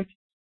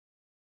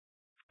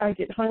 I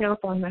get hung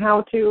up on the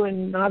how to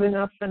and not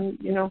enough, and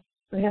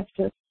I have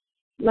to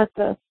let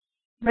the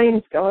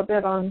reins go a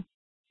bit on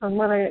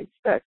what I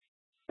expect.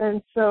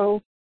 And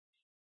so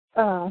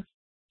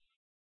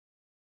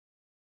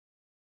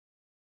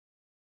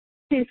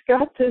she's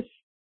got this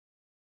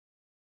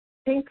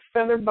pink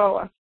feather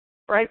boa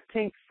bright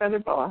pink feather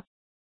boa,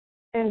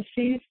 and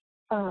she's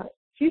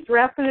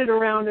wrapping it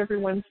around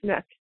everyone's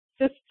neck,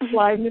 just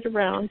sliding it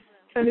around,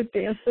 kind of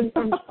dancing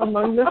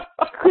among the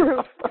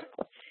group.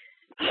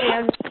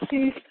 And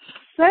she's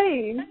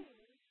saying,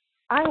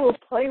 I will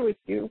play with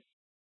you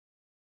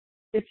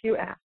if you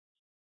ask.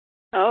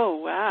 Oh,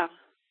 wow.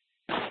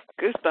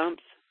 Goosebumps.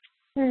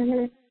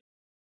 Mm-hmm.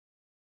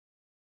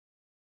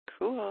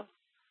 Cool.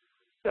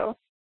 So,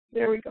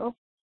 there we go.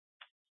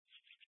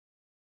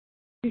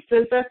 He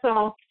says, that's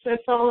all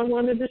I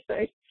wanted to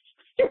say.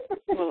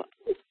 Well,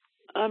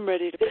 I'm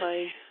ready to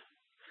play.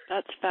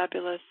 That's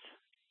fabulous.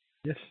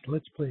 Yes,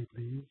 let's play,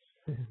 please.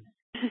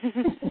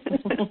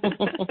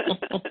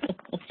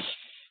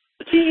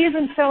 She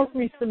even tells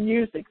me some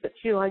music that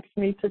she likes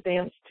me to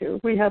dance to.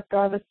 We have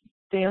got a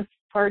dance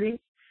party,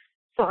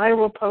 so I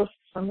will post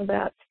some of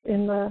that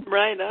in the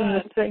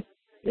thing.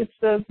 It's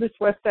this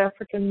West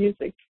African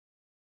music.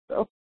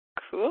 So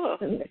cool.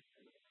 Anyway.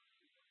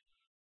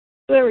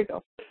 There we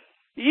go.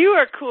 You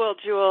are cool,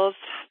 Jules.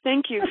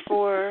 Thank you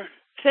for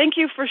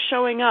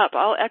showing up.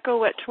 I'll echo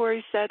what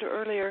Tori said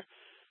earlier.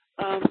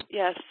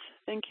 Yes,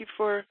 thank you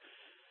for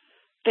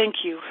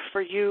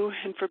you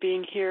and for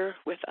being here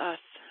with us.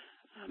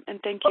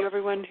 And thank you,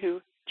 everyone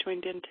who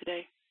joined in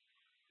today.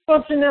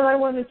 Well, Jeanette, I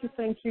wanted to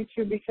thank you,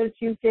 too, because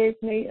you gave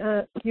me,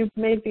 you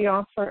made the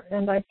offer,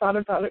 and I thought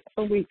about it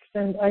for weeks,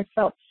 and I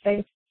felt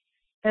safe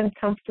and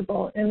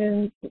comfortable and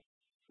in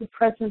the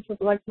presence of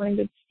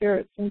like-minded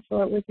spirits, and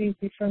so it was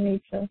easy for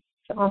me to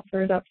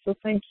offer it up. So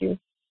thank you.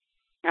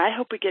 I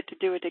hope we get to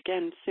do it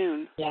again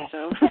soon. Yes.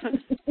 So.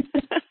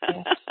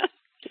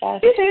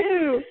 Yes.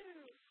 Yes.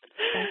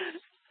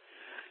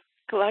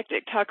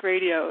 Galactic Talk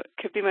Radio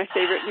could be my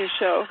favorite new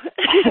show.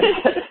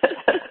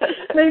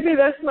 Maybe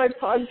that's my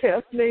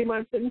podcast name.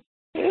 I've been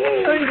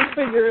trying to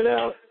figure it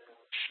out.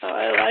 Oh,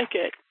 I like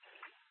it.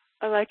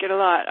 I like it a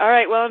lot. All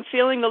right, well, I'm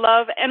feeling the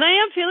love, and I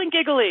am feeling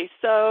giggly.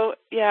 So,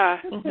 yeah,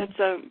 it's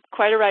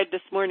quite a ride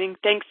this morning.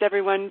 Thanks,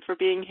 everyone, for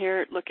being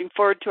here. Looking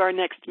forward to our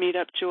next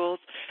meetup, Jules,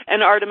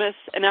 and Artemis,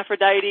 and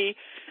Aphrodite,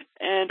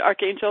 and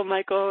Archangel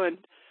Michael, and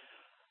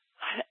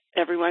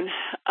everyone.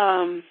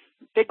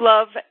 Big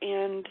love,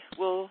 and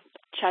we'll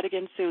chat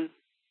again soon.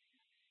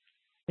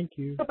 Thank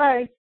you.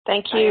 Bye-bye.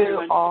 Thank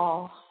you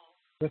all.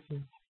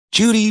 Listen.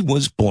 Judy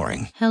was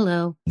boring.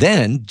 Hello.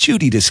 Then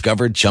Judy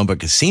discovered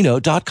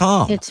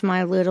ChumbaCasino.com. It's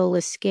my little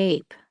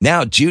escape.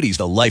 Now Judy's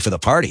the life of the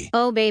party.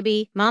 Oh,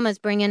 baby, mama's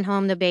bringing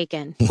home the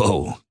bacon.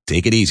 Whoa,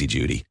 take it easy,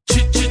 Judy.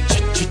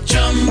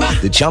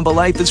 The Chumba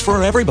life is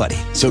for everybody.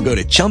 So go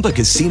to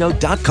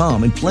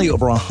ChumbaCasino.com and play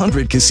over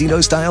 100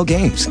 casino-style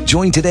games.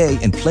 Join today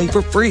and play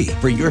for free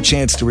for your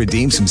chance to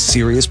redeem some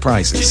serious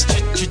prizes.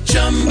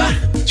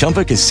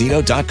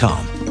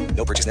 ChumbaCasino.com.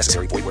 No purchase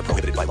necessary. Void where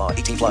prohibited by law.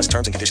 18+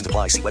 terms and conditions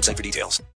apply. See website for details.